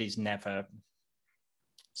melodies never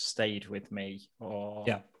stayed with me, or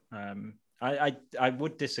I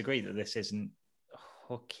would disagree that this isn't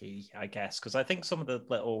hooky, I guess, because I think some of the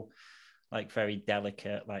little, like, very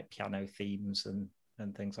delicate, like, piano themes and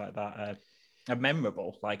things like that are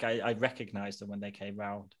memorable. Like, I recognized them when they came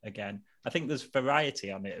round again. I think there's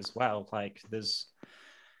variety on it as well. Like, there's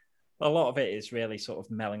a lot of it is really sort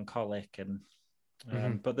of melancholic, and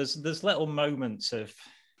but there's little moments of,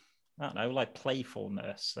 I don't know, like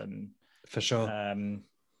playfulness, and for sure. I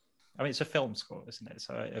mean, it's a film score, isn't it?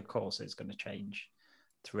 So of course it's going to change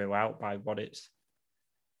throughout by what it's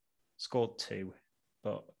scored to,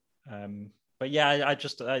 but yeah,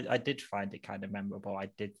 I did find it kind of memorable. I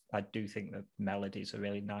do think the melodies are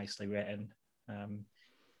really nicely written.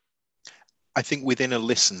 I think within a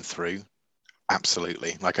listen through,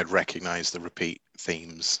 absolutely. Like, I'd recognize the repeat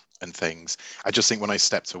themes and things. I just think when I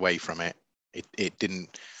stepped away from it, it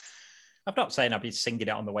didn't. I'm not saying I'd be singing it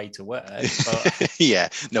on the way to work, but yeah,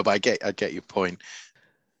 no, but I get your point.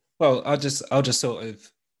 Well, I'll just sort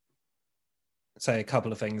of say a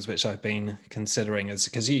couple of things which I've been considering, as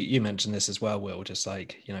because you mentioned this as well, Will. Just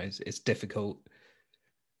like, you know, it's difficult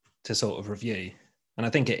to sort of review, and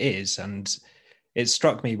I think it is, and it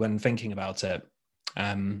struck me when thinking about it.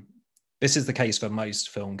 This is the case for most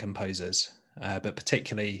film composers, but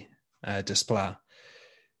particularly Desplat.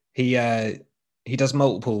 He does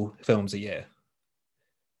multiple films a year.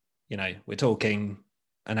 You know, we're talking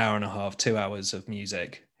an hour and a half, 2 hours of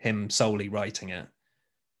music, him solely writing it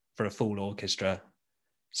for a full orchestra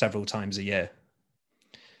several times a year.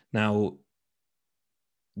 Now,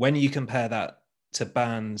 when you compare that to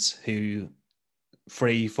bands who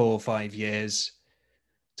 3, 4, 5 years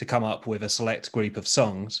to come up with a select group of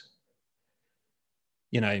songs,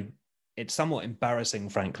 you know, it's somewhat embarrassing,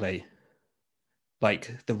 frankly,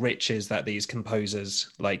 like the riches that these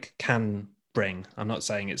composers like can bring. I'm not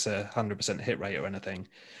saying it's 100% hit rate or anything,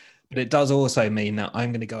 but it does also mean that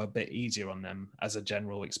I'm going to go a bit easier on them as a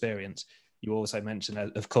general experience. You also mentioned,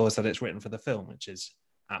 of course, that it's written for the film, which is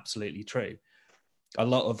absolutely true. A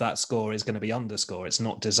lot of that score is going to be underscore. It's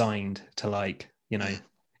not designed to, like, you know,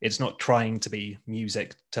 it's not trying to be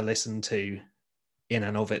music to listen to in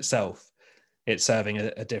and of itself. It's serving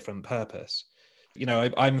a different purpose. You know,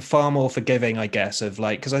 I'm far more forgiving, I guess, of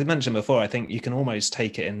like, because I mentioned before, I think you can almost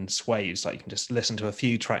take it in sways. Like, you can just listen to a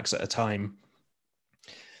few tracks at a time.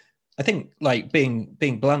 I think, like, being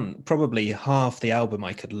blunt, probably half the album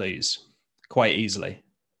I could lose quite easily.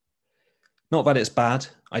 Not that it's bad.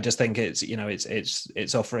 I just think it's, you know,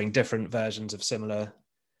 it's offering different versions of similar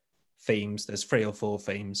themes. There's 3 or 4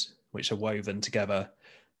 themes which are woven together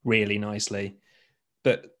really nicely.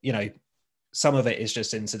 But, you know, some of it is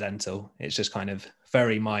just incidental. It's just kind of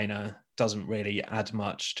very minor, doesn't really add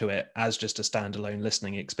much to it as just a standalone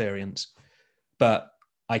listening experience. But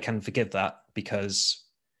I can forgive that because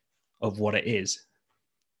of what it is,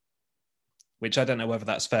 which I don't know whether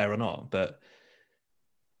that's fair or not, but,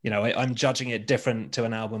 you know, I'm judging it different to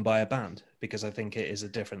an album by a band because I think it is a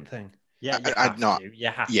different thing. Yeah, you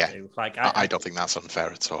have to. Like, I don't think that's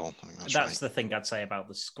unfair at all. That's right. The thing I'd say about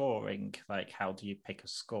the scoring. Like, how do you pick a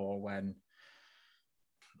score when?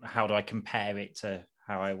 How do I compare it to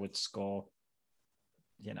how I would score,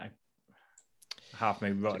 you know, Half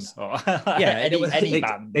Moon Run or any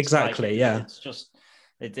band? Exactly, like, yeah. It's just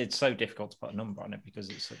it's so difficult to put a number on it because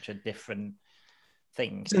it's such a different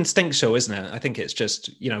thing. It's instinctual, isn't it? I think it's just,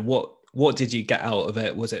 you know, what did you get out of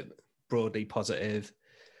it? Was it broadly positive?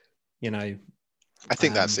 You know, I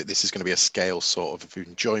think that's it. This is going to be a scale sort of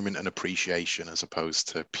enjoyment and appreciation as opposed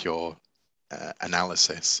to pure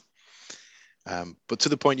analysis. But to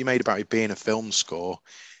the point you made about it being a film score,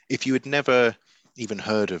 if you had never even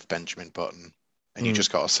heard of Benjamin Button and you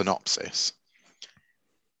just got a synopsis,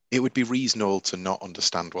 it would be reasonable to not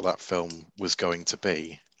understand what that film was going to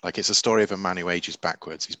be. Like, it's a story of a man who ages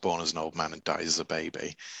backwards. He's born as an old man and dies as a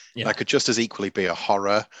baby. Yeah. That could just as equally be a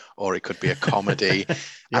horror, or it could be a comedy. Yeah.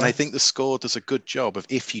 And I think the score does a good job of,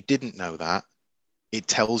 if you didn't know that, it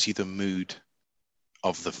tells you the mood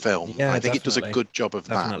of the film. Yeah, I think it does a good job of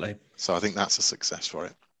that. So I think that's a success for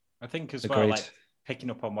it. I think as well, like, picking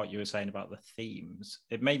up on what you were saying about the themes,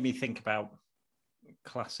 it made me think about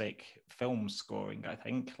classic film scoring. I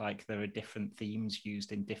think, like, there are different themes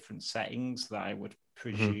used in different settings that I would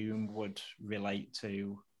presume would relate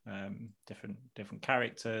to different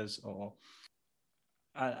characters, or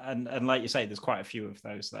and like you say, there's quite a few of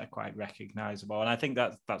those that are quite recognizable, and I think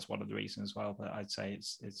that's one of the reasons as well that I'd say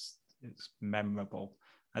it's memorable.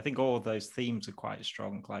 I think all of those themes are quite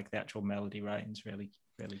strong. Like, the actual melody writing is really,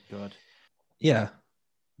 really good. Yeah.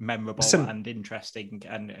 Memorable and interesting,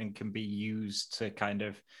 and can be used to kind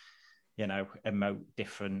of, you know, emote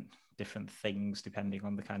different things depending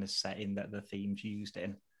on the kind of setting that the theme's used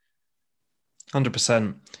in.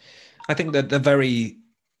 100%. I think that they're very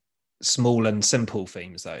small and simple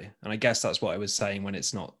themes, though. And I guess that's what I was saying when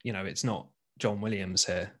it's not, you know, it's not John Williams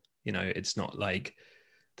here. You know, it's not like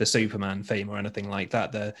the Superman theme or anything like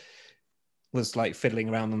that. There was like fiddling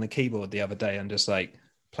around on the keyboard the other day and just like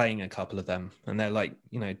playing a couple of them, and they're like,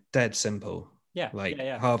 you know, dead simple.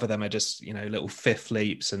 Half of them are just, you know, little fifth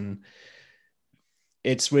leaps, and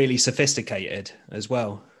it's really sophisticated as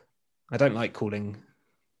well. I don't like calling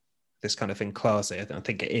this kind of thing classy. I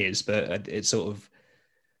think it is, but it's sort of,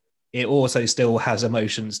 it also still has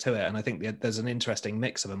emotions to it, and I think there's an interesting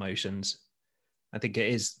mix of emotions. I think it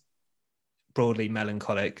is broadly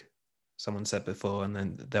melancholic, someone said before, and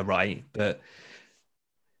then they're right, but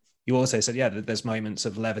you also said, yeah, that there's moments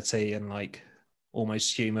of levity and like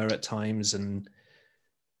almost humor at times, and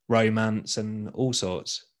romance and all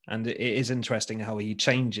sorts. And it is interesting how he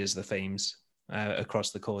changes the themes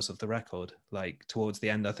across the course of the record. Like, towards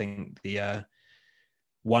the end, I think the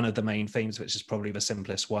one of the main themes, which is probably the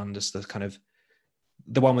simplest one, just the kind of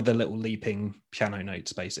the one with the little leaping piano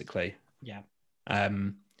notes, basically. Yeah.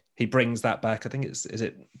 He brings that back. I think is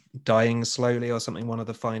it Dying Slowly or something, one of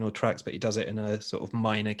the final tracks, but he does it in a sort of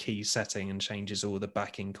minor key setting and changes all the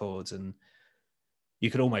backing chords, and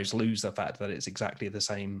you could almost lose the fact that it's exactly the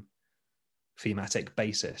same thematic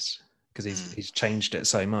basis because he's changed it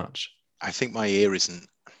so much. I think my ear isn't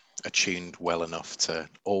attuned well enough to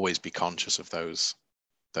always be conscious of those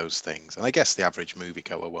those things. And I guess the average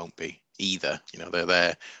moviegoer won't be either. You know, they're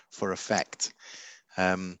there for effect.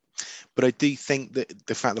 But I do think that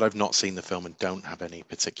the fact that I've not seen the film and don't have any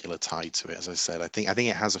particular tie to it, as I said, I think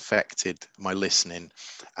it has affected my listening.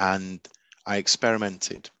 And I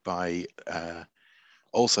experimented by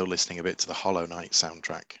also listening a bit to the Hollow Knight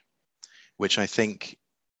soundtrack, which I think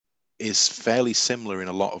is fairly similar in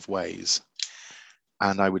a lot of ways.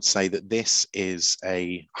 And I would say that this is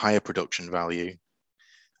a higher production value.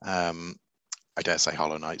 I dare say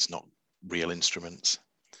Hollow Knight's not real instruments.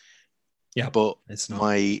 Yeah, but it's not.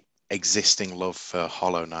 My existing love for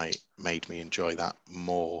Hollow Knight made me enjoy that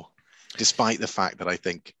more, despite the fact that I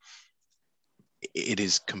think it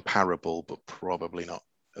is comparable, but probably not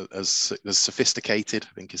as sophisticated,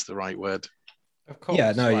 I think is the right word. Of course.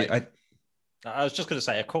 Yeah, no, like, I was just going to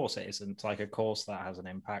say, of course it isn't. Like, of course that has an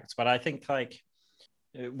impact. But I think, like,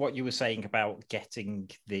 what you were saying about getting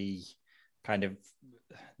the kind of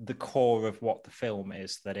the core of what the film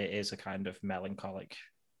is, that it is a kind of melancholic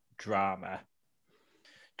drama,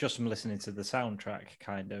 just from listening to the soundtrack,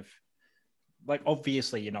 kind of like,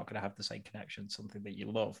 obviously you're not going to have the same connection, something that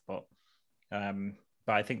you love, but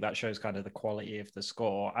I think that shows kind of the quality of the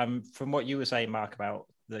score. From what you were saying, Mark, about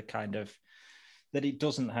the kind of that it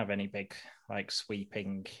doesn't have any big, like,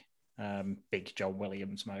 sweeping big John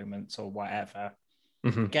Williams moments or whatever.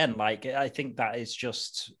 Mm-hmm. Again, like, I think that is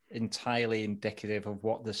just entirely indicative of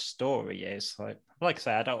what the story is. Like I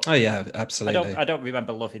say, I don't. Oh yeah, absolutely. I don't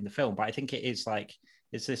remember loving the film, but I think it is like,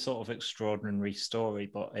 it's this sort of extraordinary story,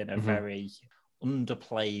 but in a very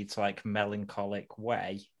underplayed, like, melancholic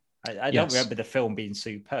way. I don't remember the film being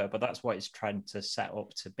superb, but that's what it's trying to set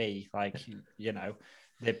up to be. Like, you know,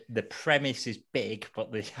 the premise is big,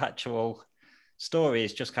 but the actual story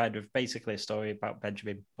is just kind of basically a story about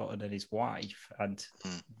Benjamin Button and his wife and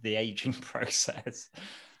the aging process.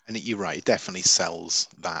 And you're right, it definitely sells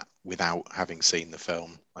that without having seen the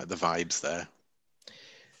film, like the vibes there.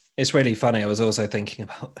 It's really funny. I was also thinking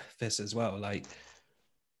about this as well. Like,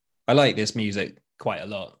 I like this music quite a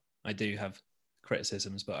lot. I do have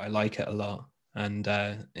criticisms, but I like it a lot. And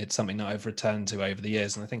it's something that I've returned to over the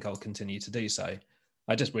years, and I think I'll continue to do so.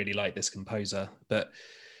 I just really like this composer. But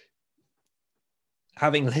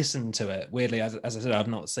having listened to it, weirdly, as I said, I've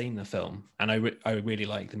not seen the film, and I really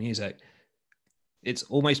like the music. It's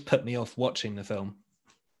almost put me off watching the film.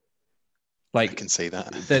 Like, I can see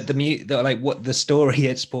that. Like, what the story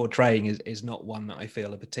it's portraying is not one that I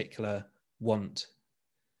feel a particular want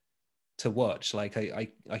to watch. Like,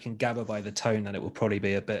 I can gather by the tone that it will probably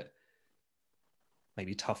be a bit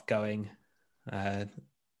maybe tough going,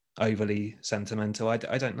 overly sentimental. I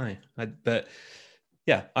don't know. But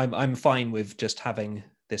yeah, I'm fine with just having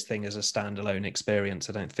this thing as a standalone experience.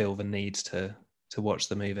 I don't feel the need to watch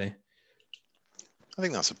the movie. I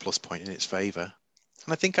think that's a plus point in its favor.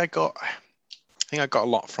 And I think I got a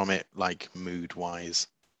lot from it, like, mood wise.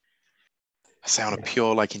 I say on a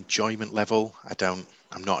pure, like, enjoyment level, I don't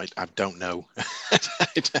know.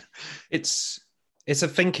 It's a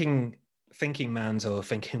thinking man's or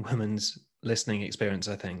thinking woman's listening experience.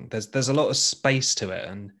 I think there's a lot of space to it,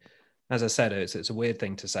 and as I said, it's a weird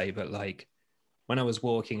thing to say, but like, when I was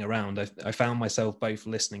walking around, I found myself both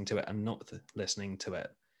listening to it and not listening to it.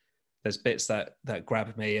 There's bits that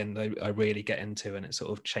grab me and I really get into, and it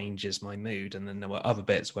sort of changes my mood. And then there were other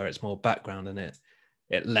bits where it's more background, and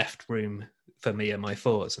it left room for me and my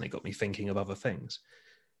thoughts, and it got me thinking of other things.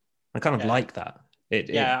 I kind of like that.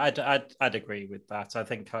 I'd agree with that. I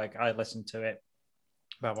think, like, I listened to it,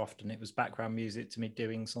 well, often it was background music to me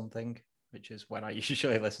doing something, which is when I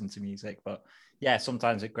usually listen to music. But yeah,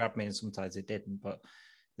 sometimes it grabbed me and sometimes it didn't. But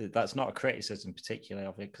that's not a criticism particularly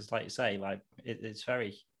of it, because, like you say, like, it's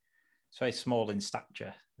very small in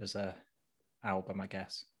stature as a album, I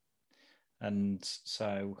guess. And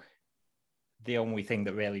so the only thing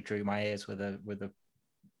that really drew my ears were the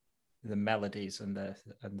melodies and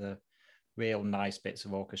the real nice bits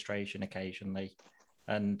of orchestration occasionally.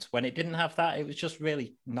 And when it didn't have that, it was just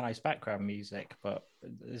really nice background music. But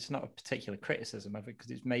it's not a particular criticism of it,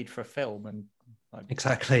 because it's made for a film, and like,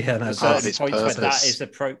 exactly, yeah, that's part of its points purpose. where that is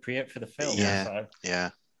appropriate for the film. Yeah.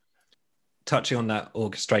 Touching on that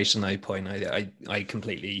orchestration though point, I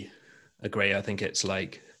completely agree. I think it's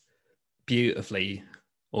like beautifully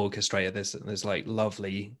orchestrated. There's like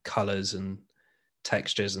lovely colors and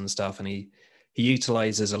textures and stuff, and he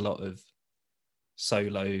utilizes a lot of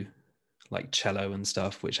solo, like cello and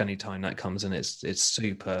stuff, which anytime that comes in, it's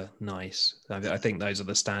super nice. I think those are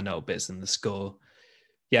the standout bits in the score.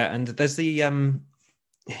 Yeah, and there's the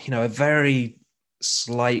a very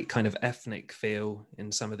slight kind of ethnic feel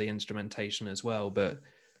in some of the instrumentation as well, but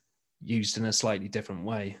used in a slightly different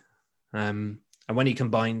way. I And when he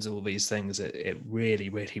combines all these things, it really,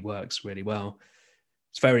 really works really well.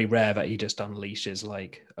 It's very rare that he just unleashes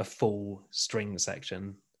like a full string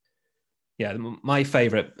section. Yeah, my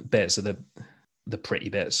favorite bits are the pretty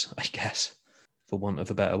bits, I guess, for want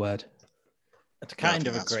of a better word. To kind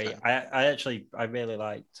Yeah, I of think agree. that's I really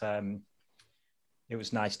liked It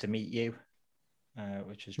Was Nice to Meet You,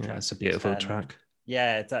 which is track It's a beautiful 10. track.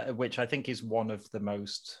 Yeah, which I think is one of the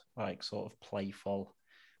most like sort of playful,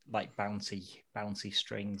 like bouncy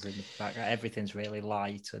strings in the back. Everything's really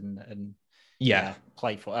light and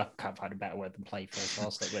playful. I can't find a better word than playful, so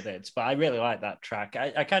I'll stick with it. But I really like that track.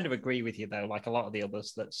 I kind of agree with you though. Like a lot of the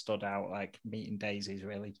others that stood out, like Meeting Daisy is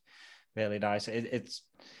really, really nice. It's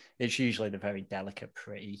usually the very delicate,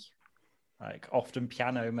 pretty, like often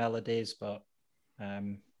piano melodies, but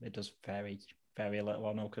it does very, very little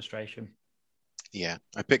on orchestration. Yeah,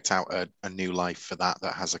 I picked out a new life for that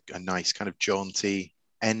has a nice kind of jaunty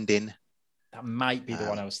ending. That might be the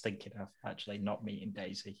one I was thinking of, actually, not Meeting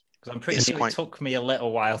Daisy. Because I'm pretty sure it took me a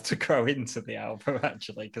little while to grow into the album,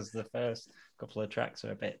 actually, because the first couple of tracks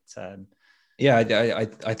are a bit... Yeah,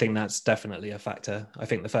 I think that's definitely a factor. I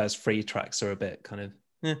think the first 3 tracks are a bit kind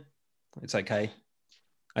of, it's okay.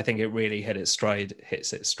 I think it really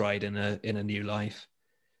hits its stride in a new life.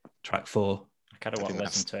 Track 4. I kind of want to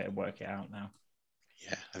listen to it and work it out now.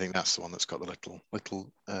 Yeah, I think that's the one that's got the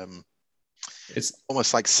little it's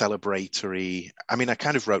almost like celebratory. I mean, I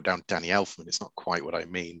kind of wrote down Danny Elfman. It's not quite what I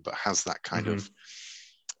mean, but has that kind of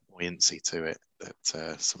buoyancy to it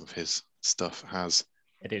that some of his stuff has.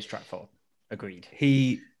 It is track 4. Agreed.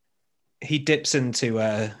 He dips into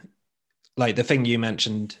like the thing you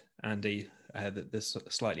mentioned, Andy, this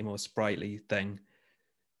slightly more sprightly thing.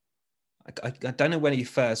 I don't know when he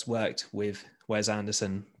first worked with Wes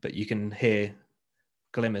Anderson, but you can hear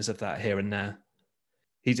glimmers of that here and there.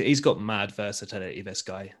 He's got mad versatility, this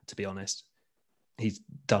guy, to be honest. He's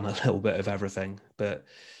done a little bit of everything, but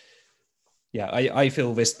yeah, I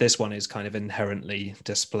feel this one is kind of inherently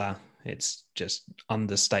Desplat. It's just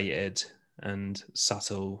understated and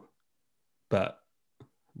subtle, but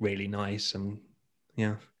really nice. And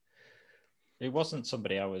yeah, it wasn't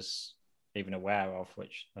somebody I was even aware of,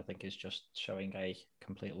 which I think is just showing a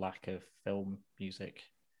complete lack of film music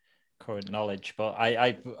current knowledge. But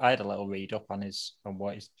I had a little read up on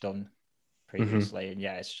what he's done previously, and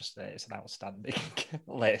yeah, it's an outstanding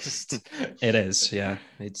list. It is, yeah.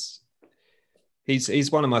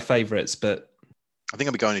 He's one of my favorites, but I think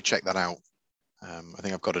I'll be going to check that out. I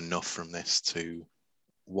think I've got enough from this to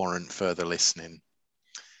warrant further listening.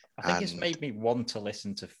 I think it's made me want to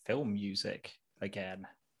listen to film music again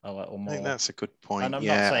a little more. I think that's a good point. And I'm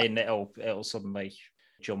not saying it'll suddenly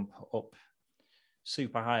jump up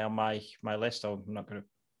super high on my list. I'm not going to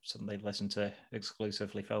suddenly listen to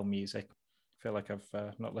exclusively film music. I feel like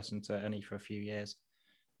I've not listened to any for a few years.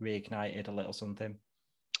 Reignited a little something.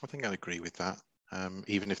 I think I'd agree with that.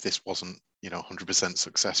 Even if this wasn't, 100%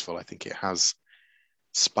 successful, I think it has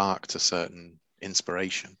sparked a certain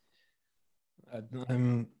inspiration.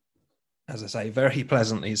 I'm, as I say, very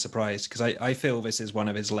pleasantly surprised because I feel this is one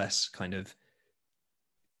of his less kind of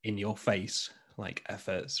in your face like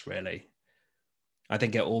efforts, really. I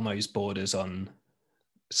think it almost borders on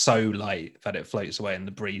so light that it floats away in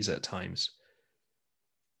the breeze at times.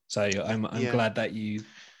 So I'm glad that you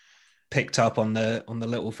picked up on the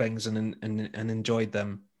little things and enjoyed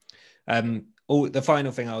them. The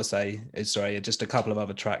final thing I'll say is just a couple of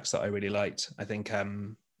other tracks that I really liked. I think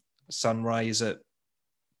Sunrise at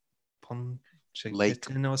Lake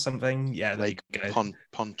or something. Yeah, Lake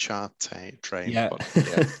Pontchartrain. Yeah,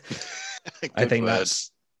 I think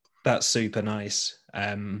that's super nice.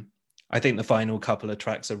 I think the final couple of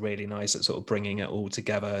tracks are really nice at sort of bringing it all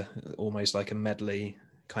together, almost like a medley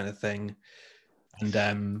kind of thing.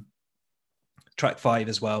 And track 5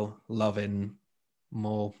 as well, Loving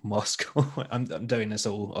More Moscow. I'm doing this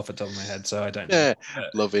all off the top of my head, so I don't know. Yeah,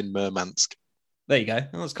 Loving Murmansk. There you go.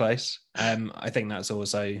 That was close. I think that's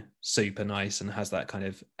also super nice and has that kind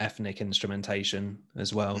of ethnic instrumentation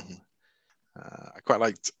as well. Mm-hmm. I quite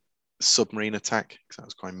liked Submarine Attack because that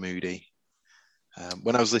was quite moody.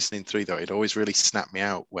 When I was listening through, though, it always really snapped me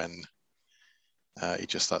out when he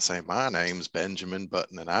just starts saying, "My name's Benjamin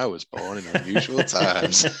Button and I was born in unusual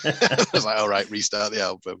times." I was like, all right, restart the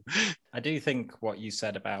album. I do think what you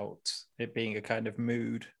said about it being a kind of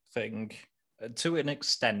mood thing, to an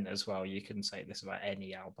extent as well, you can say this about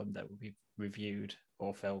any album that we've reviewed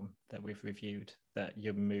or film that we've reviewed, that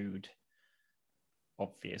your mood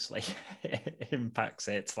obviously impacts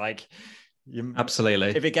it. It's like, absolutely.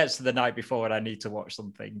 If it gets to the night before and I need to watch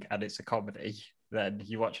something and it's a comedy, then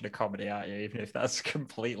you're watching a comedy, aren't you? Even if that's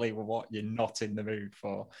completely what you're not in the mood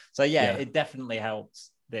for. So yeah. It definitely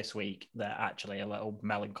helps this week. They're actually a little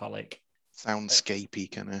melancholic,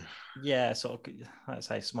 soundscapey kind of. Yeah, sort of. Let's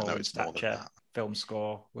say small in stature. Film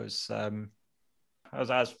score was. I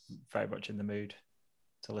was very much in the mood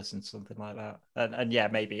to listen to something like that, and yeah,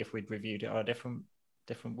 maybe if we'd reviewed it on a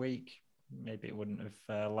different week, maybe it wouldn't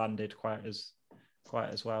have landed quite as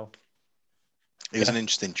well. It was an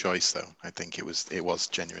interesting choice, though. I think it was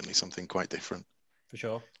genuinely something quite different. For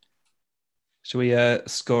sure. Shall we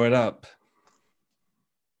score it up?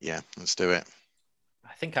 Yeah, let's do it.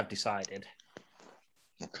 I think I've decided.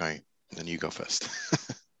 Okay, then you go first.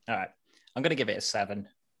 All right, I'm going to give it a 7.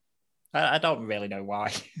 I don't really know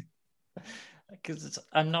why, because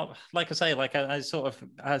I'm not, like I say, like I sort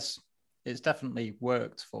of it's definitely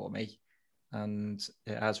worked for me, and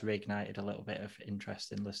it has reignited a little bit of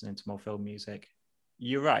interest in listening to more film music.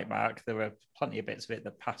 You're right, Mark. There were plenty of bits of it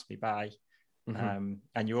that passed me by, and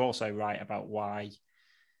you're also right about why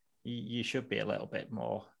you should be a little bit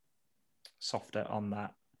more softer on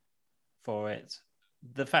that for it.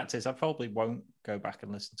 The fact is, I probably won't go back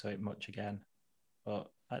and listen to it much again,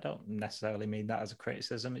 but I don't necessarily mean that as a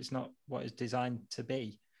criticism. It's not what it's designed to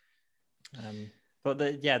be. But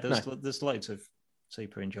there's loads of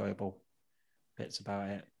super enjoyable bits about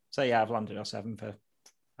it. So yeah, I've landed on 7 for,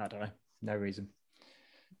 I don't know, no reason.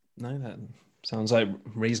 No, that sounds like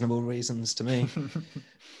reasonable reasons to me.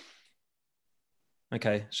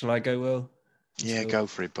 Okay, shall I go, Will? Yeah, go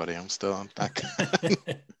for it, buddy. I'm still on back.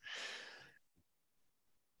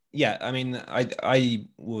 Yeah, I mean, I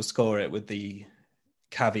will score it with the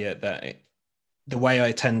caveat that the way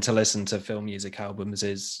I tend to listen to film music albums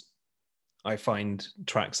is I find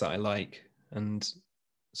tracks that I like and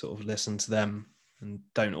sort of listen to them and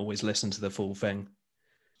don't always listen to the full thing.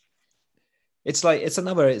 It's like it's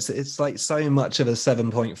like so much of a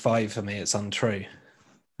 7.5 for me. It's untrue.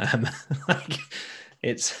 Like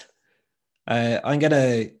it's. I'm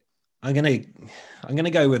gonna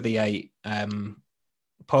go with the 8.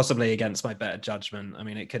 Possibly against my better judgment. I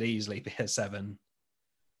mean, it could easily be a 7.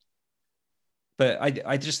 But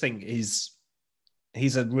I just think he's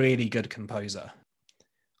a really good composer.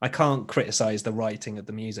 I can't criticize the writing of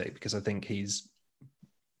the music because I think he's,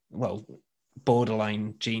 well,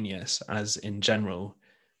 borderline genius as in general.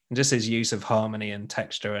 And just his use of harmony and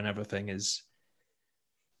texture and everything is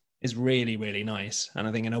really, really nice. And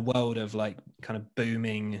I think in a world of like kind of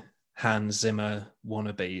booming Hans Zimmer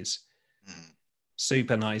wannabes,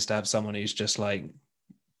 super nice to have someone who's just like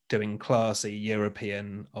doing classy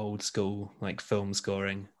European old school like film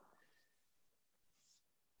scoring.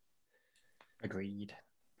 Agreed.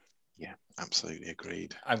 Yeah, absolutely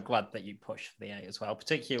agreed. I'm glad that you pushed for the 8 as well,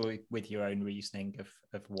 particularly with your own reasoning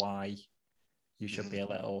of why you should be a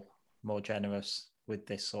little more generous with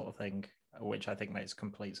this sort of thing, which I think makes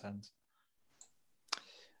complete sense.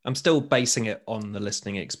 I'm still basing it on the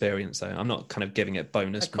listening experience, though. I'm not kind of giving it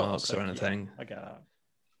bonus marks or anything. Yeah, I get that.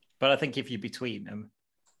 But I think if you're between them,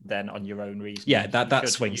 then on your own reason. Yeah, that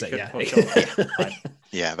swings it, yeah.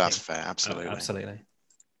 Yeah, that's fair. Absolutely. Absolutely.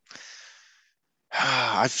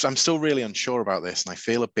 I'm still really unsure about this, and I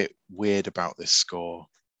feel a bit weird about this score.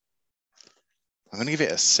 I'm going to give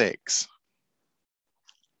it a 6.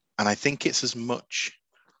 And I think it's as much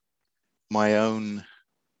my own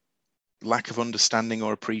lack of understanding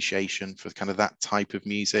or appreciation for kind of that type of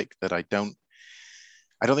music that I don't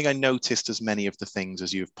think I noticed as many of the things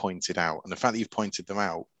as you've pointed out. And the fact that you've pointed them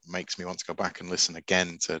out makes me want to go back and listen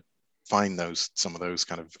again to find some of those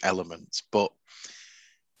kind of elements. But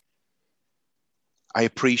I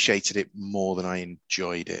appreciated it more than I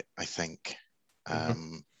enjoyed it, I think.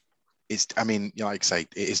 It's, I mean, like I say,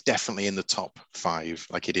 it is definitely in the top 5.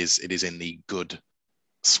 Like it is in the good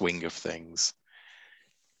swing of things.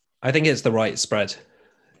 I think it's the right spread,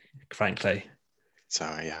 frankly. So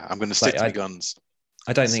yeah, I'm going to stick to my guns.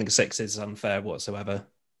 I don't think 6 is unfair whatsoever.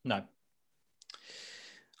 No.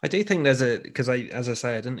 I do think because as I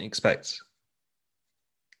say, I didn't expect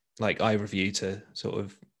like either of you to sort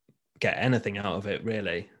of get anything out of it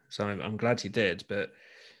really. So I'm glad you did, but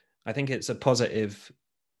I think it's a positive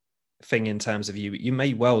thing in terms of you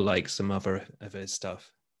may well like some other of his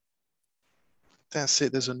stuff. That's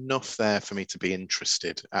it. There's enough there for me to be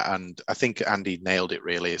interested. And I think Andy nailed it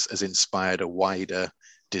really, has inspired a wider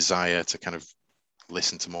desire to kind of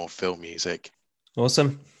listen to more film music.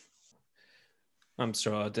 Awesome. I'm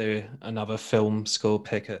sure I'll do another film score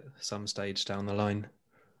pick at some stage down the line.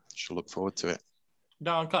 Shall look forward to it.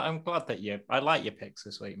 No, I'm glad that I like your picks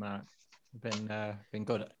this week, Mark. Been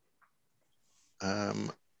good.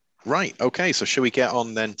 Right. Okay. So should we get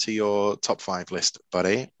on then to your top 5 list,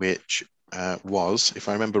 buddy? Which was, if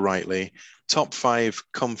I remember rightly, top 5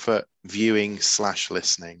 comfort viewing /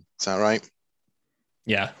 listening. Is that right?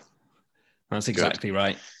 Yeah, that's exactly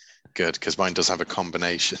right. Good, because mine does have a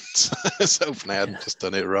combination. So hopefully I hadn't just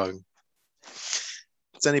done it wrong.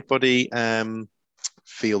 Does anybody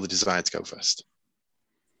feel the desire to go first?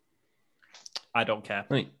 I don't care.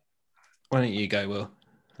 Why don't you go, Will?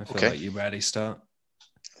 I feel like you rarely start.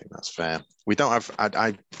 I think that's fair. We don't have.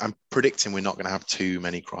 I'm predicting we're not going to have too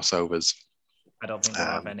many crossovers. I don't think we'll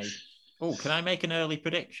have any. Oh, can I make an early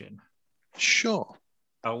prediction? Sure.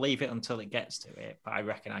 I'll leave it until it gets to it, but I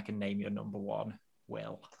reckon I can name your number one,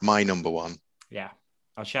 Will. My number one. Yeah.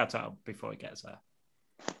 I'll shout out before it gets there.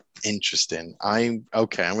 Interesting. I'm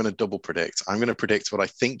going to double predict. I'm going to predict what I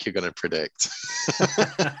think you're going to predict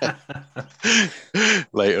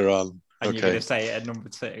later on. And you're going to say it at number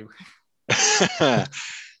 2.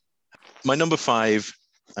 My number 5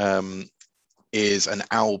 is an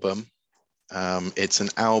album. It's an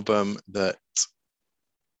album that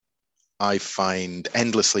I find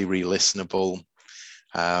endlessly re-listenable,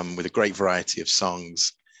 with a great variety of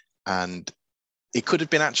songs. And it could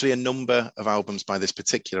have been actually a number of albums by this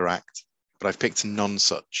particular act, but I've picked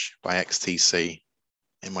Nonsuch by XTC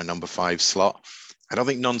in my number 5 slot. I don't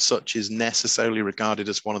think Nonsuch is necessarily regarded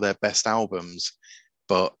as one of their best albums,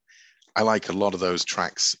 but I like a lot of those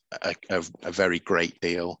tracks a very great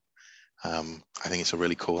deal. I think it's a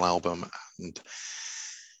really cool album, and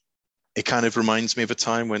it kind of reminds me of a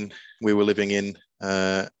time when we were living in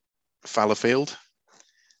Fallowfield.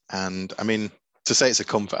 And I mean, to say it's a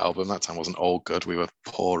comfort album, that time wasn't all good. We were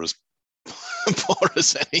poor as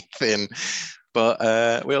anything,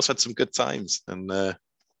 but we also had some good times. And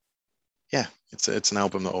yeah, it's an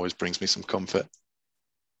album that always brings me some comfort.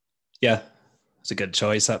 Yeah, it's a good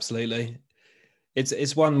choice. Absolutely,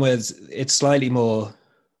 it's one where it's slightly more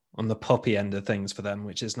on the poppy end of things for them,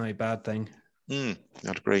 which is no bad thing. I'd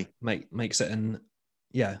agree. Makes it an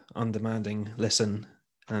undemanding listen,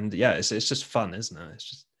 and yeah, it's just fun, isn't it?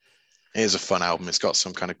 It is a fun album. It's got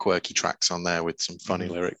some kind of quirky tracks on there with some funny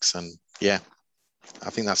lyrics, and yeah, I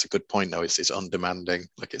think that's a good point. Though it's undemanding,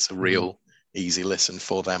 like it's a real easy listen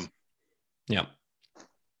for them. Yeah,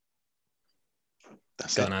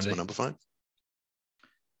 that's it. That's my number 5.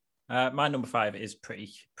 My number 5 is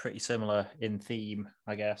pretty similar in theme,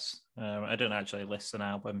 I guess. I don't actually list an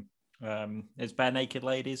album. It's Bare Naked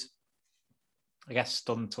Ladies. I guess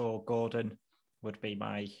Stunt or Gordon would be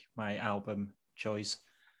my album choice.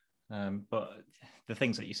 But the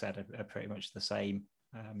things that you said are pretty much the same.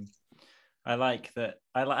 I like that.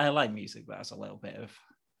 I like music that has a little bit of,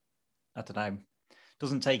 I don't know,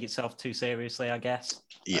 doesn't take itself too seriously, I guess.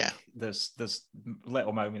 Yeah. Like, there's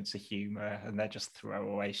little moments of humor, and they're just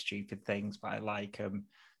throwaway stupid things, but I like them.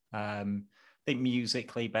 I think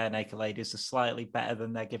musically, Bare Naked Ladies are slightly better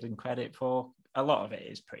than they're given credit for. A lot of it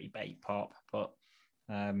is pretty bait pop, but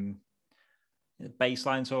the bass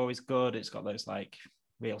lines are always good. It's got those like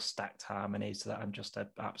real stacked harmonies that I'm just an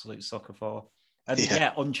absolute sucker for. And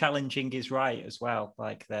yeah, Unchallenging is right as well.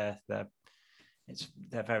 Like they're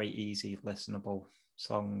very easy listenable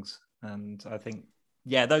songs, and I think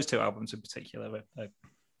those 2 albums in particular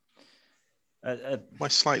my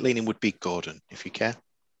slight leaning would be Gordon, if you care.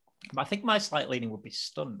 I think my slight leaning would be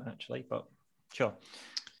Stunt, actually, but sure.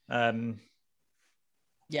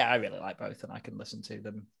 Yeah, I really like both, and I can listen to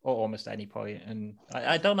them at almost any point. And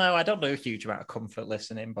I don't know a huge amount of comfort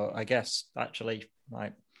listening, but I guess actually,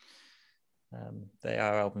 like, they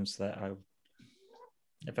are albums that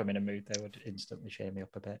if I'm in a mood, they would instantly cheer me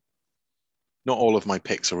up a bit. Not all of my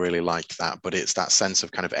picks are really like that, but it's that sense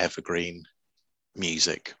of kind of evergreen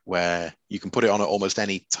music where you can put it on at almost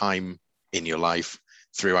any time in your life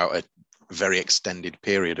throughout a very extended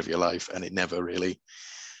period of your life, and it never really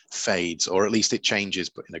fades, or at least it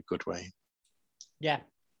changes, but in a good way. Yeah,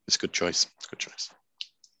 it's a good choice.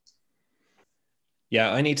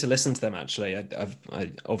 Yeah, I need to listen to them actually.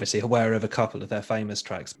 I obviously aware of a couple of their famous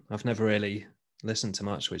tracks. I've never really listened to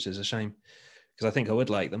much, which is a shame, because I think I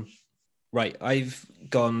would like them. Right, I've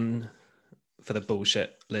gone for the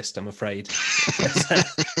bullshit list, I'm afraid.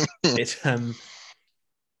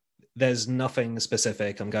 There's nothing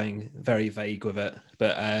specific. I'm going very vague with it,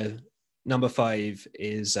 but number 5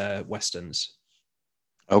 is Westerns.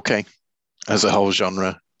 Okay, as a whole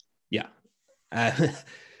genre. Yeah.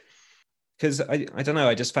 Because I don't know,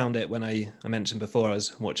 I just found it when I mentioned before, I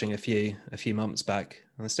was watching a few months back,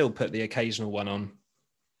 and I still put the occasional one on.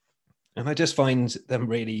 And I just find them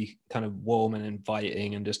really kind of warm and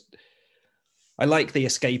inviting, and just, I like the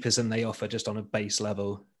escapism they offer just on a base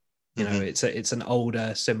level. You know, it's an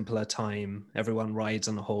older, simpler time. Everyone rides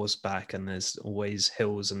on a horseback, and there's always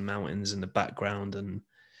hills and mountains in the background. And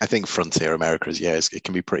I think frontier America is, it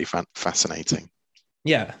can be pretty fascinating.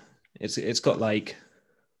 Yeah, it's got like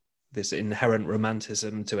this inherent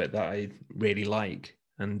romanticism to it that I really like.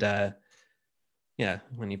 And yeah,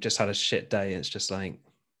 when you've just had a shit day, it's just like,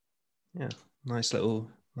 yeah, nice little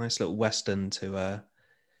Western to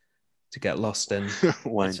get lost in.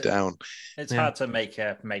 Wind down. It's hard to make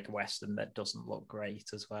a Western that doesn't look great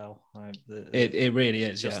as well. It really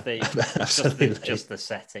is. Just the the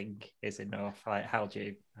setting is enough. Like how do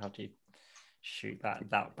you shoot that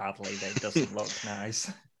badly that it doesn't look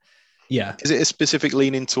nice? Yeah. Is it a specific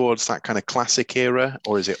leaning towards that kind of classic era,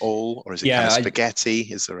 or is it all, or is it kind of spaghetti?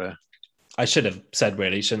 Is there a? I should have said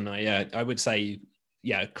really, shouldn't I? Yeah, I would say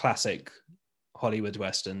classic Hollywood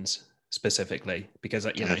Westerns specifically, because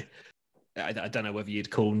you know, I don't know whether you'd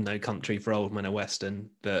call No Country for Old Men a Western,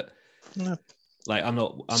 but like I'm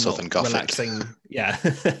not relaxing. Yeah,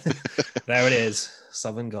 there it is,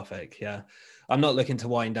 Southern Gothic. Yeah, I'm not looking to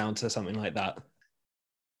wind down to something like that.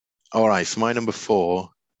 All right, for my number 4,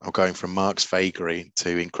 I'm going from Mark's vagary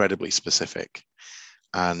to incredibly specific,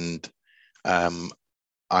 and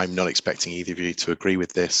I'm not expecting either of you to agree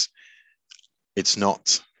with this. It's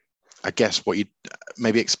not, I guess, what you'd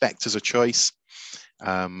maybe expect as a choice.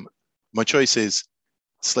 My choice is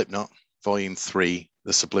Slipknot, Volume 3,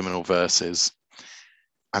 The Subliminal Verses.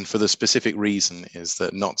 And for the specific reason is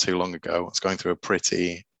that not too long ago, I was going through a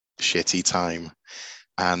pretty shitty time.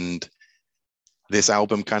 And this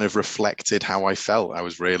album kind of reflected how I felt. I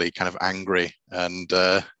was really kind of angry. And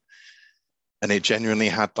it genuinely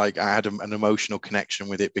had, I had an emotional connection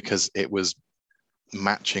with it because it was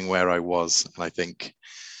matching where I was. And I think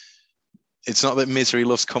it's not that misery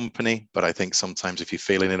loves company, but I think sometimes if you're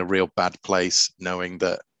feeling in a real bad place, knowing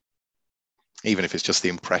that even if it's just the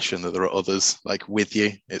impression that there are others like with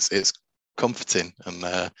you, it's comforting. And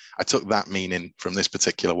I took that meaning from this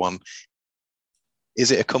particular one.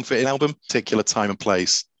 Is it a comforting album? Particular time and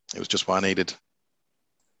place. It was just what I needed.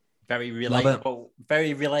 Very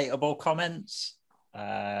relatable comments.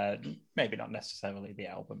 Maybe not necessarily the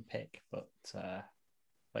album pick, but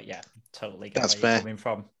yeah, totally get That's where you're fair. coming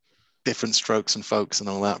from. Different strokes and folks and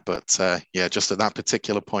all that, but yeah, just at that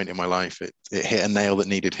particular point in my life, it hit a nail that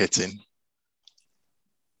needed hitting.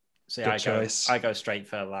 See, I go straight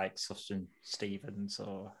for like Sufjan Stevens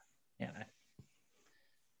or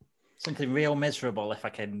something real miserable if I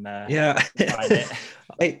can find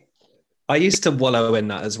it. I used to wallow in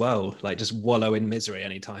that as well, like just wallow in misery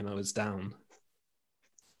anytime I was down.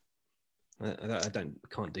 I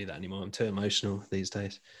can't do that anymore. I'm too emotional these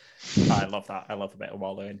days. I love that. I love a bit of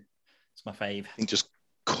wallowing. It's my fave. I think just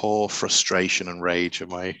core frustration and rage are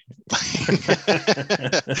my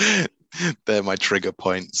they're my trigger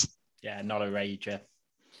points. Yeah, not a rager.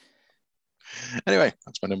 Anyway,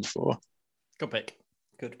 that's my number 4. Good pick.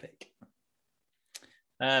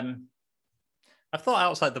 I've thought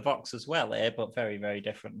outside the box as well here, but very, very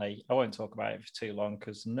differently. I won't talk about it for too long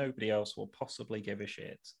because nobody else will possibly give a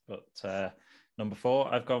shit. But number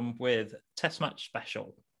 4, I've gone with Test Match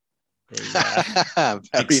Special. Very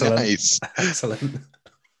excellent. Nice. Excellent.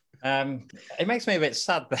 It makes me a bit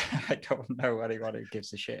sad that I don't know anyone who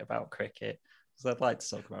gives a shit about cricket, because I'd like to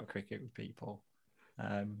talk about cricket with people.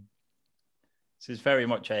 This is very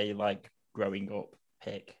much a growing up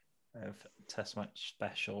pick of Test Match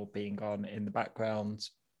Special being on in the background.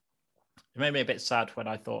 It made me a bit sad when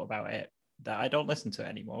I thought about it that I don't listen to it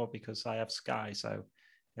anymore because I have Sky. So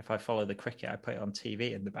if I follow the cricket, I put it on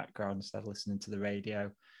TV in the background instead of listening to the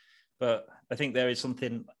radio. But I think there is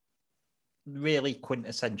something really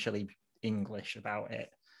quintessentially English about it.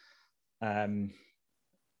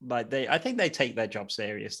 I think they take their job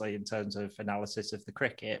seriously in terms of analysis of the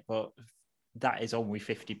cricket, but that is only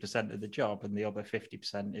 50% of the job, and the other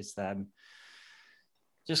 50% is them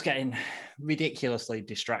just getting ridiculously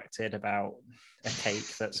distracted about a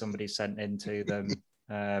cake that somebody sent into them.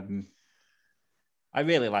 I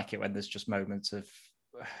really like it when there's just moments of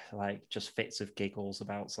just fits of giggles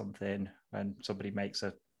about something, when somebody makes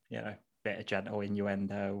a bit of gentle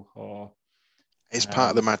innuendo, or it's part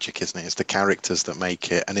of the magic, isn't it? It's the characters that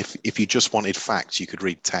make it. And if you just wanted facts, you could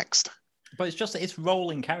read text. But it's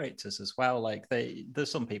rolling characters as well.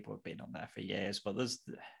 There's some people who've been on there for years, but there's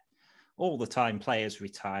all the time players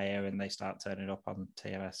retire and they start turning up on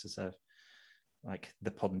TOS as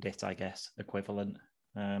the pundit, I guess, equivalent.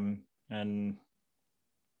 And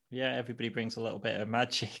yeah, everybody brings a little bit of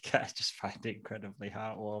magic. I just find it incredibly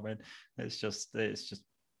heartwarming. It's just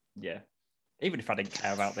yeah. Even if I didn't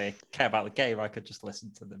care about the game, I could just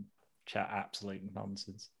listen to them chat absolute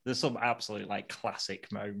nonsense. There's some absolute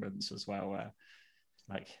classic moments as well where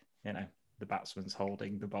the batsman's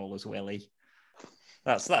holding the bowler's willy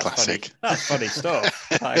That's Classic. funny. That's funny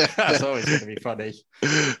stuff. Like, that's always going to be funny.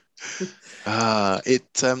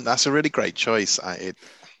 That's a really great choice. I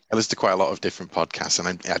listen to quite a lot of different podcasts,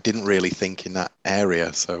 and I didn't really think in that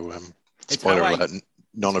area. So, spoiler alert,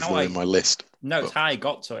 none of them are in my list. No, it's how I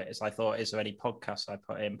got to it. Is I thought, is there any podcasts I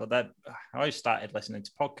put in? But then I always started listening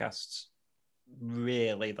to podcasts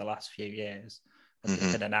really the last few years. I've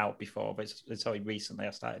been in and out before, but it's only recently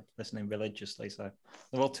I started listening religiously. So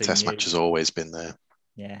they're all too Test new. Match has always been there.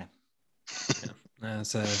 Yeah.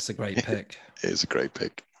 It's a great pick. It is a great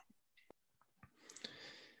pick.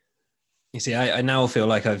 You see, I now feel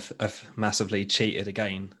like I've massively cheated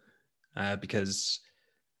again because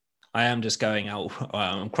I am just going out.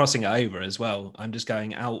 I'm crossing it over as well. I'm just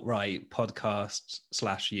going outright podcast /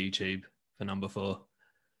 YouTube for number 4.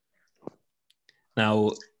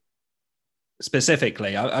 Now,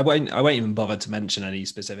 specifically, I won't even bother to mention any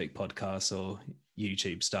specific podcasts or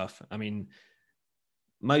YouTube stuff. I mean,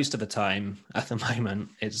 most of the time at the moment,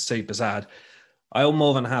 it's super sad. I'll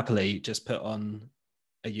more than happily just put on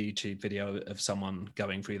a YouTube video of someone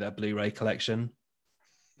going through their Blu-ray collection.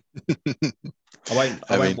 I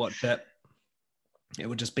won't watch it. It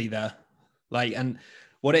will just be there. Like, and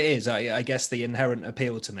what it is, I guess the inherent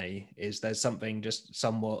appeal to me is there's something just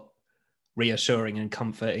somewhat reassuring and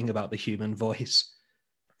comforting about the human voice.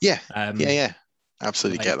 Yeah.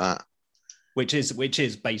 Absolutely get that. Which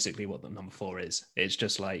is basically what the number 4 is. It's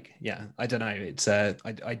just like, yeah, I don't know. It's I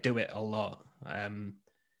do it a lot.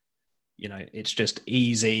 It's just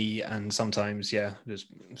easy, and sometimes, just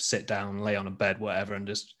sit down, lay on a bed, whatever, and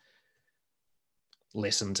just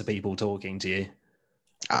listen to people talking to you.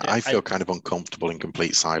 I feel kind of uncomfortable in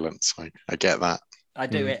complete silence. I get that. I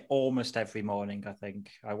do it almost every morning. I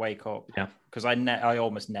think I wake up because I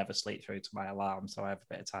almost never sleep through to my alarm, so I have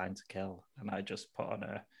a bit of time to kill, and I just put on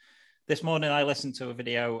a. This morning, I listened to a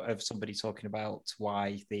video of somebody talking about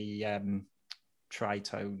why the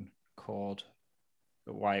tritone chord,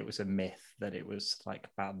 why it was a myth that it was like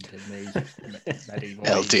banned in the medieval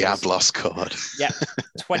El ages. Diablos chord. Yeah,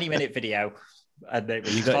 20-minute video, and it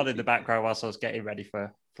was on in the background whilst I was getting ready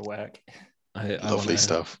for work. Lovely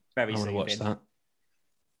stuff. Very I want to watch that.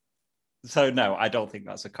 So no, I don't think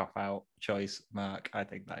that's a cop-out choice, Mark. I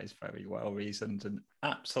think that is very well reasoned and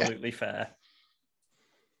absolutely fair.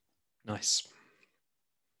 Nice.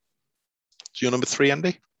 So your number 3,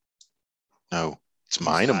 Andy? No, it's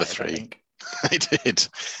my number 3. I did.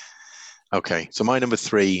 Okay, so my number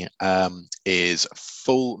 3 is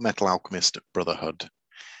Full Metal Alchemist Brotherhood,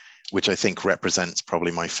 which I think represents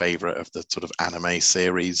probably my favorite of the sort of anime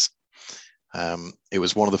series. It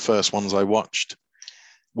was one of the first ones I watched.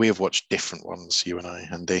 We have watched different ones, you and I,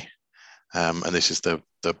 Andy. And this is the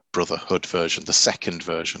Brotherhood version, the second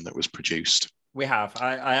version that was produced. We have.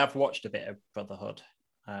 I have watched a bit of Brotherhood,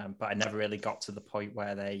 but I never really got to the point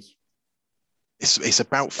where they. It's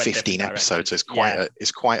about 15 episodes. So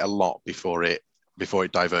it's quite a lot before it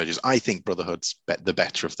diverges. I think Brotherhood's the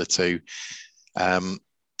better of the two, but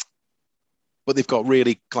they've got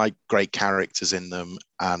really great characters in them,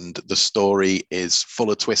 and the story is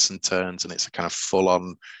full of twists and turns, and it's a kind of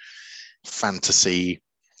full-on fantasy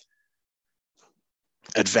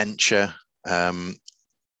adventure.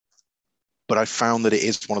 But I found that it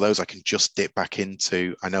is one of those I can just dip back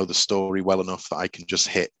into. I know the story well enough that I can just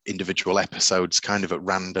hit individual episodes kind of at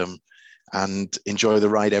random and enjoy the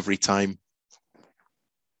ride every time.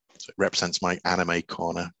 So it represents my anime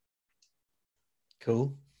corner.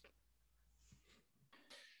 Cool.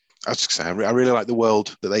 I was just saying, I really like the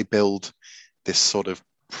world that they build, this sort of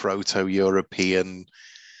proto-European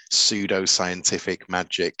pseudo-scientific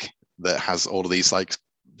magic that has all of these like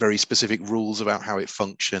very specific rules about how it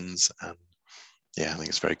functions. And yeah, I think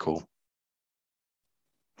it's very cool.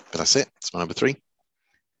 But that's it. It's my number 3.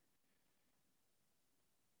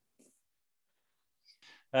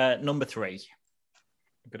 Number 3. I'm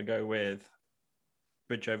going to go with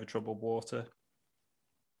Bridge Over Troubled Water.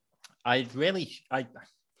 I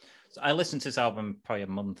listened to this album probably a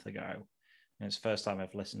month ago. And it's the first time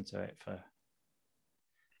I've listened to it for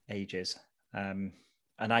ages. And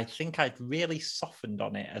I think I'd really softened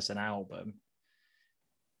on it as an album.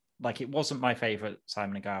 Like, it wasn't my favorite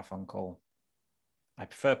Simon and Garfunkel. I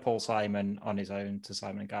prefer Paul Simon on his own to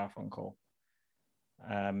Simon and Garfunkel.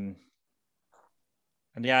 And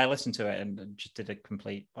yeah, I listened to it and just did a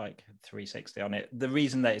complete 360 on it. The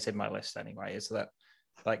reason that it's in my list anyway is that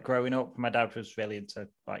growing up, my dad was really into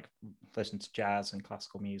listening to jazz and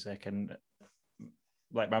classical music, and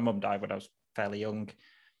my mum died when I was fairly young.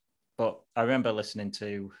 But I remember listening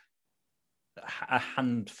to a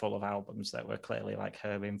handful of albums that were clearly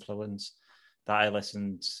her influence that I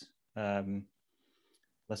listened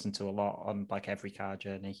listened to a lot on like every car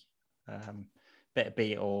journey. Bit of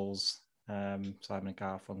Beatles, Simon and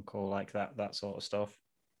Garfunkel, like that sort of stuff.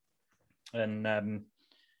 And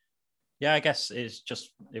I guess it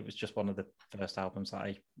was just one of the first albums that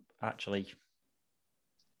I actually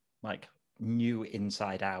like knew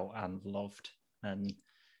inside out and loved. And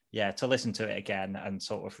yeah, to listen to it again and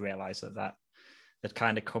sort of realize that had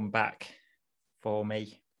kind of come back for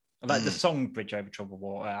me. Like the song Bridge Over Troubled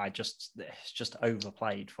Water, it's just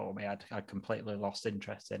overplayed for me. I completely lost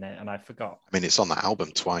interest in it and I forgot. I mean, it's on the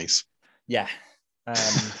album twice. Yeah.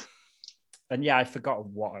 And yeah, I forgot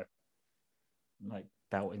what a like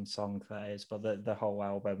belting song that is, but the whole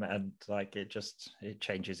album, and like it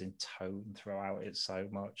changes in tone throughout it so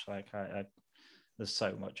much. Like there's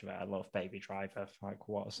so much of it. I love Baby Driver, like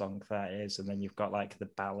what a song that is. And then you've got like the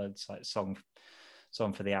ballads, like Song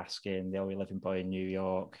for the Asking, The Only Living Boy in New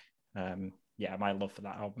York. My love for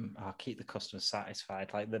that album. I'll Keep the Customer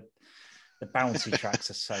Satisfied. Like the bouncy tracks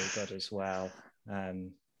are so good as well. I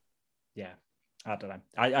don't know.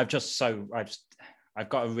 I've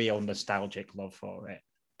got a real nostalgic love for it,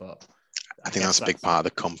 but I think that's a big part of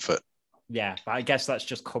the comfort. Yeah, but I guess that's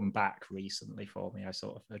just come back recently for me. I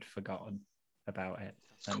sort of had forgotten about it,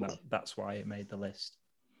 and cool. That's why it made the list.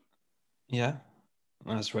 Yeah,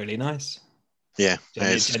 that's really nice. Yeah,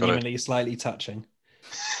 genuinely slightly touching.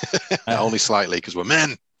 Only slightly, because we're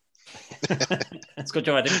men. It's good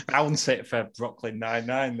job I didn't bounce it for Brooklyn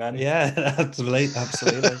Nine-Nine then. Yeah, absolutely.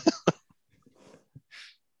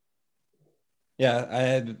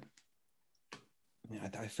 Yeah,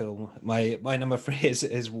 I feel my number 3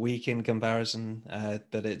 is weak in comparison,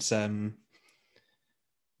 but it's the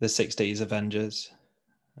 60s Avengers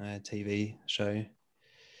TV show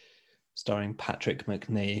starring Patrick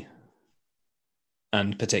Macnee,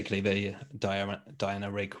 and particularly the Diana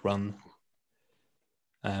Rigg run.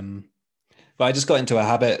 But I just got into a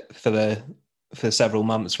habit for several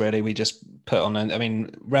months, really. We just put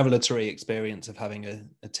on revelatory experience of having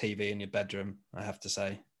a TV in your bedroom, I have to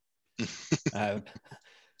say.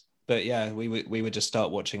 But yeah, we would just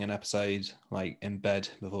start watching an episode like in bed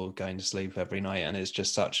before going to sleep every night, and it's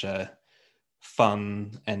just such a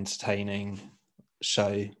fun, entertaining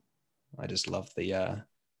show. I just love the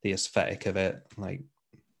aesthetic of it. Like,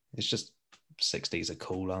 it's just 60s are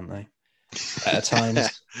cool, aren't they? At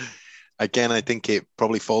times. Again, I think it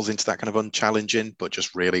probably falls into that kind of unchallenging, but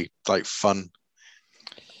just really like fun.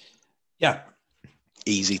 Yeah.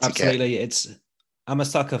 Easy to Absolutely. get. I'm a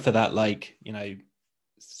sucker for that, like,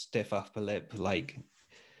 stiff upper lip, like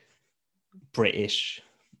British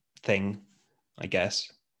thing, I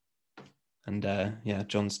guess. And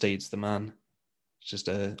John Steed's the man. Just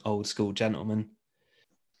a old school gentleman.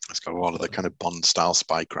 It's got a lot of the kind of Bond style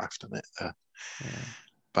spycraft in it.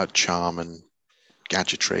 About charm and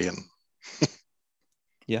gadgetry and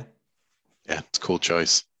yeah, it's a cool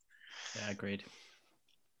choice. Yeah, agreed.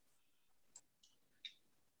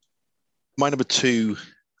 My number 2,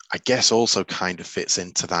 I guess, also kind of fits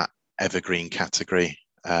into that evergreen category,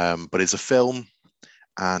 but it's a film,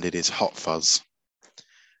 and it is Hot Fuzz.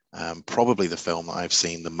 Probably the film that I've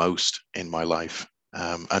seen the most in my life,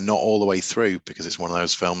 and not all the way through, because it's one of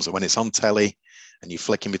those films that when it's on telly and you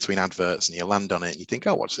flick in between adverts and you land on it and you think,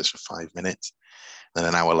 I'll watch this for 5 minutes. Then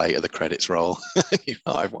an hour later, the credits roll.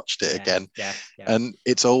 I've watched it again. Yeah. And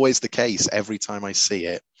it's always the case every time I see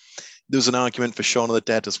it. There's an argument for Shaun of the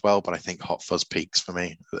Dead as well, but I think Hot Fuzz peaks for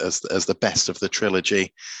me as the best of the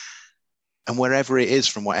trilogy. And wherever it is,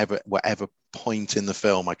 from whatever point in the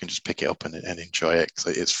film, I can just pick it up and enjoy it.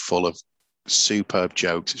 So it's full of superb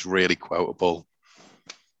jokes. It's really quotable.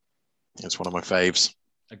 It's one of my faves.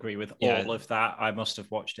 Agree with all of that. I must have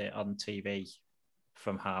watched it on TV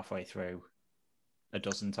from halfway through a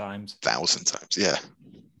dozen times. 1,000 times, yeah.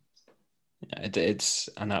 It's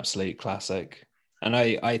an absolute classic. And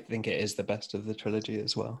I think it is the best of the trilogy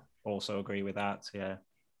as well. Also agree with that, yeah.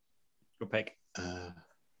 Good pick.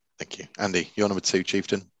 Thank you. Andy, you're number 2,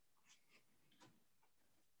 Chieftain.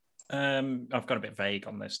 I've got a bit vague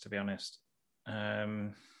on this, to be honest.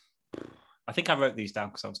 I think I wrote these down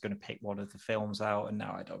because I was going to pick one of the films out, and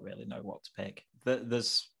now I don't really know what to pick.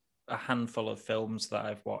 There's a handful of films that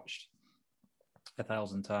I've watched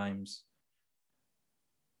 1,000 times.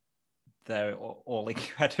 They're all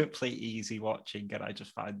incredibly easy watching, and I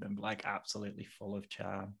just find them like absolutely full of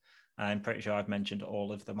charm. I'm pretty sure I've mentioned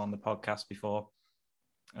all of them on the podcast before.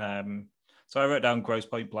 So I wrote down Grosse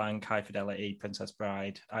Pointe Blank, High Fidelity, Princess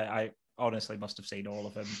Bride. I honestly must have seen all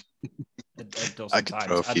of them a dozen I could times.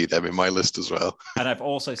 throw a few of them in my list as well. And I've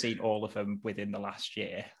also seen all of them within the last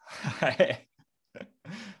year.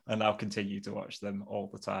 And I'll continue to watch them all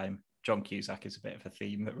the time. John Cusack is a bit of a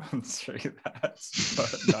theme that runs through that,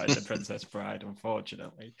 but not in The Princess Bride,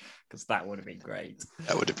 unfortunately, because that would have been great.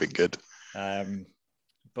 That would have been good.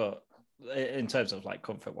 But in terms of like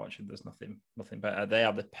comfort watching, there's nothing better. They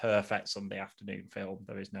are the perfect Sunday afternoon film.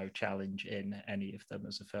 There is no challenge in any of them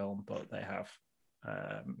as a film, but they have,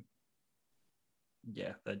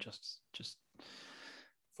 they're just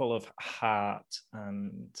full of heart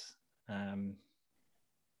and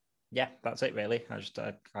that's it really.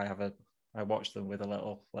 I watched them with a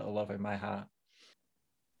little love in my heart.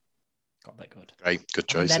 God, they're good. Great, good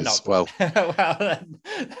choices. I mean, well,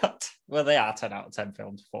 well, they are 10 out of 10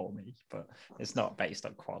 films for me, but it's not based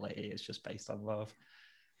on quality. It's just based on love.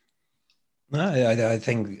 No, I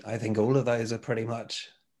think all of those are pretty much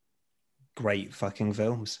great fucking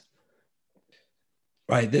films.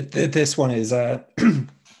 Right, this one is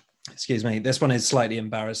excuse me. This one is slightly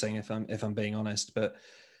embarrassing if I'm being honest, but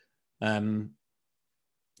you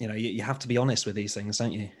have to be honest with these things,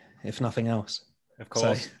 don't you? If nothing else, of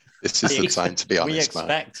course. So, this is the time to be honest. We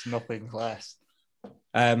expect nothing less.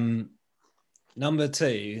 Number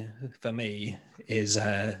 2 for me is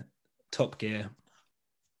Top Gear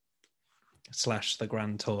 / The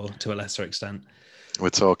Grand Tour to a lesser extent. We're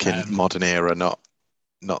talking modern era, not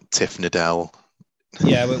Tiff Needell.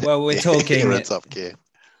 Yeah, well, we're talking Top Gear.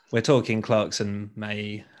 We're talking Clarkson,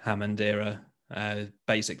 May, Hammond era.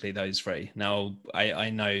 Basically those three. Now,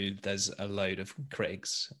 I know there's a load of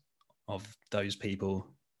critics of those people,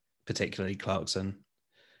 particularly Clarkson,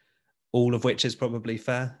 all of which is probably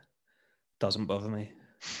fair. Doesn't bother me.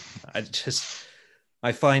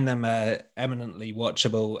 I find them eminently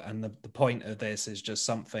watchable, and the point of this is just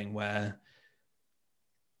something where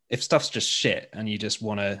if stuff's just shit and you just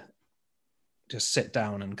want to just sit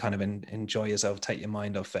down and kind of enjoy yourself, take your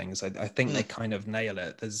mind off things, I think they kind of nail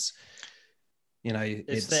it. There's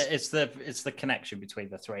it's the connection between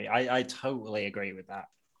the three. I totally agree with that.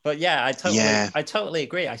 But yeah, I totally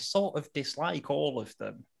agree. I sort of dislike all of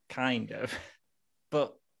them, kind of,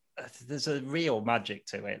 but there's a real magic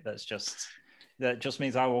to it that just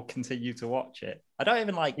means I will continue to watch it. I don't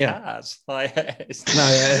even like cars. It's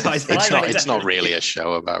not really a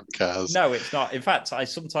show about cars. No, it's not. In fact, I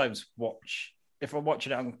sometimes watch, if I'm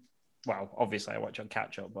watching it on, well, obviously I watch on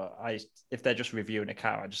catch up, but if they're just reviewing a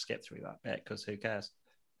car, I just skip through that bit because who cares?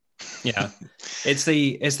 Yeah, it's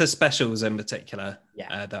the specials in particular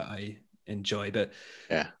that I enjoy. But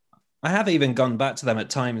yeah, I have even gone back to them at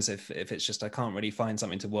times if it's just I can't really find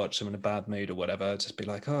something to watch, I'm in a bad mood or whatever. I'll just be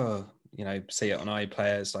like, see it on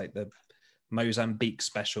iPlayers, like the Mozambique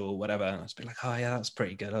special or whatever. I'll just be like, oh yeah, that's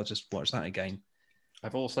pretty good. I'll just watch that again.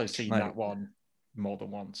 I've also seen that one more than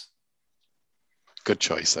once. Good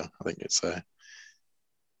choice, though. I think it's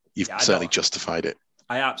you've certainly justified it.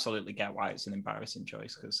 I absolutely get why it's an embarrassing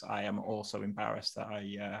choice because I am also embarrassed that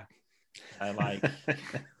I like that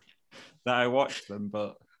I watched them,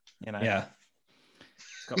 but it's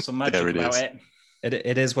got some magic about it.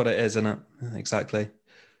 It is what it is, isn't it? Exactly.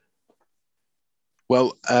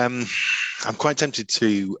 Well, I'm quite tempted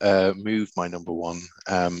to move my number 1,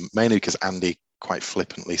 mainly because Andy quite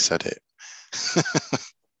flippantly said it.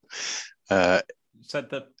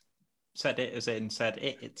 Said it as in said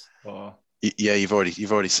it, or yeah, you've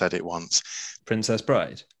already said it once. Princess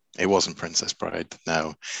Bride. It wasn't Princess Bride,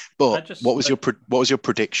 no. But what was your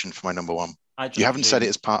prediction for my number 1? You haven't said it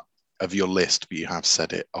as part of your list, but you have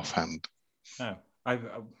said it offhand. No,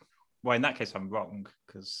 well, in that case, I'm wrong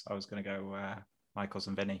because I was going to go My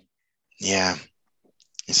Cousin Vinny. Yeah,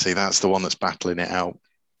 you see, that's the one that's battling it out.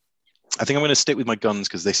 I think I'm going to stick with my guns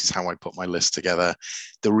because this is how I put my list together.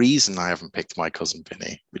 The reason I haven't picked My Cousin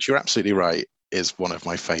Vinny, which you're absolutely right, is one of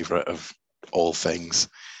my favorite of all things,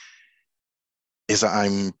 is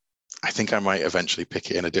that I think I might eventually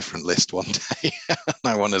pick it in a different list one day.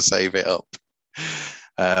 I want to save it up.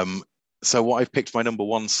 So what I've picked my number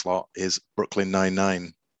 1 slot is Brooklyn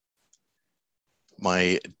Nine-Nine,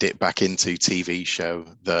 my dip back into TV show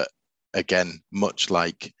that, again, much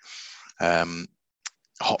like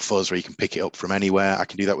Hot Fuzz, where you can pick it up from anywhere, I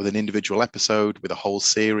can do that with an individual episode, with a whole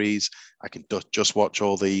series. I can just watch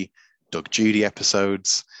all the Doug Judy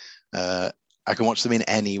episodes. I can watch them in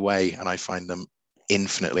any way, and I find them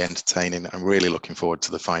infinitely entertaining. I'm really looking forward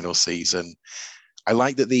to the final season. I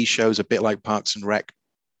like that these shows, a bit like Parks and Rec,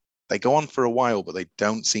 they go on for a while, but they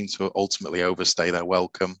don't seem to ultimately overstay their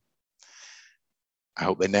welcome. I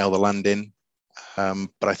hope they nail the landing. But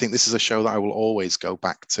I think this is a show that I will always go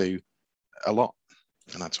back to a lot.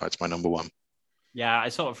 And that's why it's my number 1. Yeah, I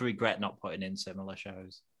sort of regret not putting in similar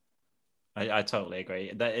shows. I totally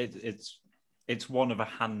agree. That it's one of a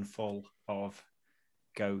handful of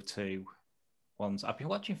go-to ones. I've been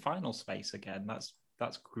watching Final Space again. That's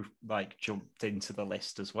like jumped into the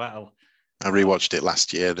list as well. I rewatched it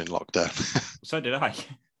last year in lockdown. So did I.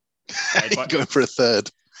 Going for a third.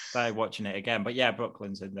 Started watching it again, but yeah,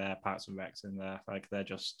 Brooklyn's in there, Parks and Rec's in there. Like they're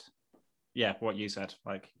just, yeah, what you said.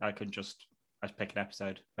 Like I pick an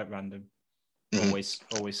episode at random. Always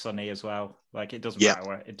Sunny as well. Like it doesn't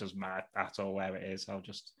matter it doesn't matter at all where it is.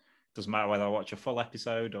 Doesn't matter whether I watch a full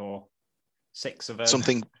episode or 6 of them.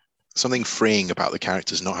 Something freeing about the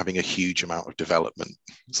characters not having a huge amount of development.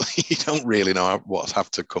 It's like you don't really know what's have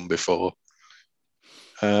to come before.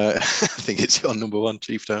 I think it's your number one,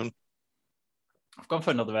 Chief Tone. I've gone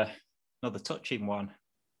for another touching one.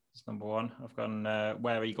 It's number one. I've gone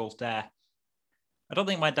Where Eagles Dare. I don't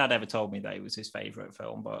think my dad ever told me that it was his favourite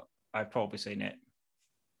film, but I've probably seen it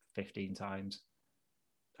 15 times.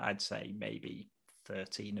 I'd say maybe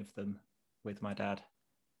 13 of them with my dad.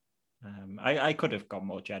 I could have gone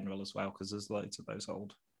more general as well because there's loads of those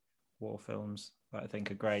old war films that I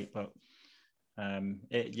think are great, but I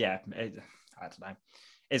don't know.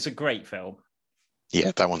 It's a great film.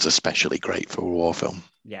 Yeah, that one's especially great for a war film.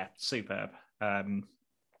 Yeah, superb.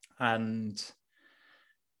 And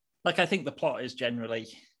like I think the plot is genuinely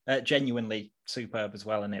superb as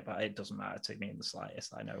well in it, but it doesn't matter to me in the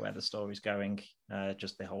slightest. I know where the story's going.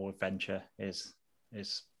 Just the whole adventure is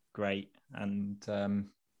great, and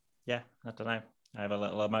I don't know. I have a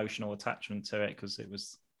little emotional attachment to it because it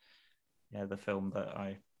was, the film that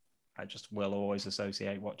I just will always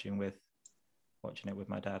associate watching it with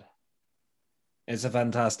my dad. It's a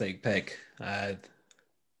fantastic pick. I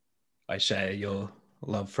share your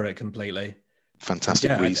love for it completely.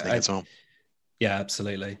 Fantastic reasoning as well. Yeah,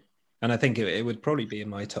 absolutely. And I think it would probably be in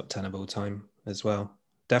my top 10 of all time as well.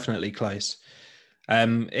 Definitely close.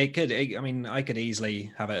 I could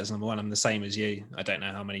easily have it as number one. I'm the same as you. I don't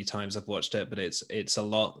know how many times I've watched it, but it's a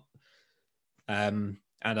lot. And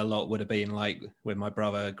a lot would have been like with my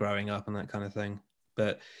brother growing up and that kind of thing.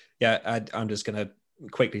 But yeah, I'm just going to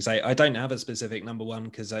quickly say I don't have a specific number one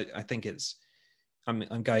because I think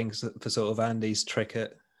I'm going for sort of Andy's trick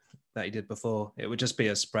that he did before. It would just be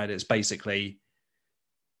a spread. It's basically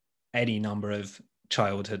any number of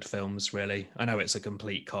childhood films, really. I know it's a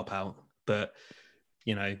complete cop-out, but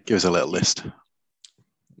give us a little list.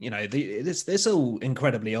 There's all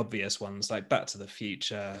incredibly obvious ones like Back to the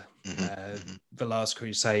Future, The Last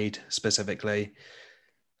Crusade specifically,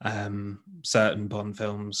 certain Bond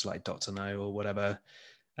films like Dr. No or whatever,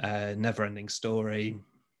 Neverending Story,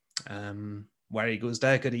 Where Eagles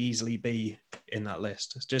Dare could easily be in that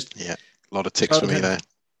list. It's just a lot of ticks for me there.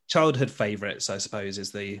 Childhood favourites, I suppose,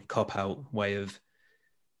 is the cop-out way of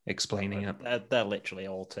explaining it. They're literally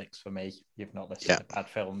all ticks for me. You've not listed a bad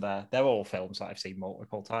film there. They're all films that I've seen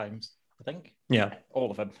multiple times, I think. Yeah.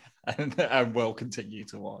 All of them. And will continue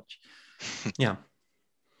to watch. Yeah.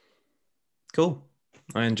 Cool.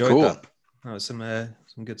 I enjoyed that. That was some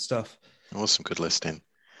good stuff. That was some good listing.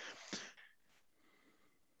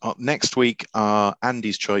 Next week are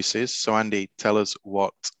Andy's choices. So Andy, tell us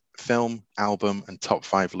what film, album, and top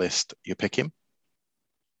 5 list you're picking.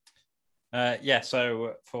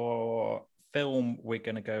 So for film, we're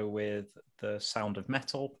going to go with The Sound of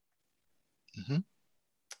Metal.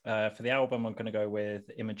 For the album, I'm going to go with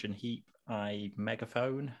Imogen Heap, I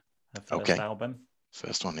Megaphone, her first album.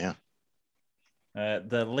 First one, yeah.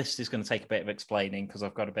 The list is going to take a bit of explaining because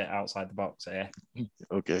I've got a bit outside the box here.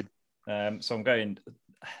 Okay. So I'm going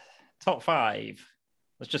top 5.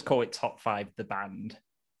 Let's just call it top 5, the band.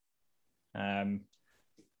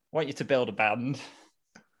 Want you to build a band.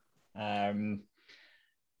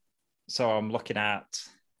 So I'm looking at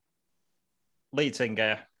lead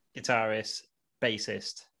singer, guitarist,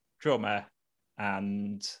 bassist, drummer,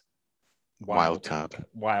 and wildcard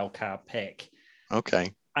pick.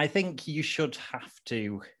 Okay. I think you should have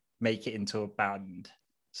to make it into a band.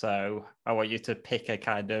 So I want you to pick a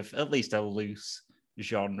kind of at least a loose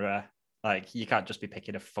genre. Like you can't just be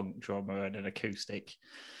picking a funk drummer and an acoustic.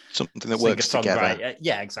 Something that works together.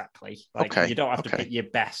 Yeah, exactly. Like you don't have to pick your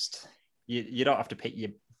best. You don't have to pick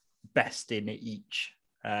your best in each.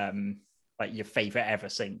 Like your favorite ever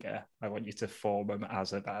singer. I want you to form them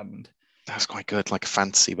as a band. That's quite good, like a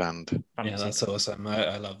fantasy band. Yeah, that's awesome.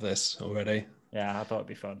 I love this already. Yeah, I thought it'd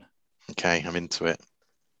be fun. Okay, I'm into it.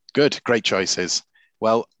 Good, great choices.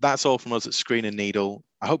 Well, that's all from us at Screen and Needle.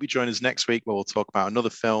 I hope you join us next week where we'll talk about another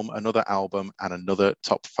film, another album, and another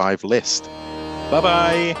top 5 list.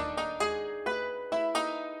 Bye-bye.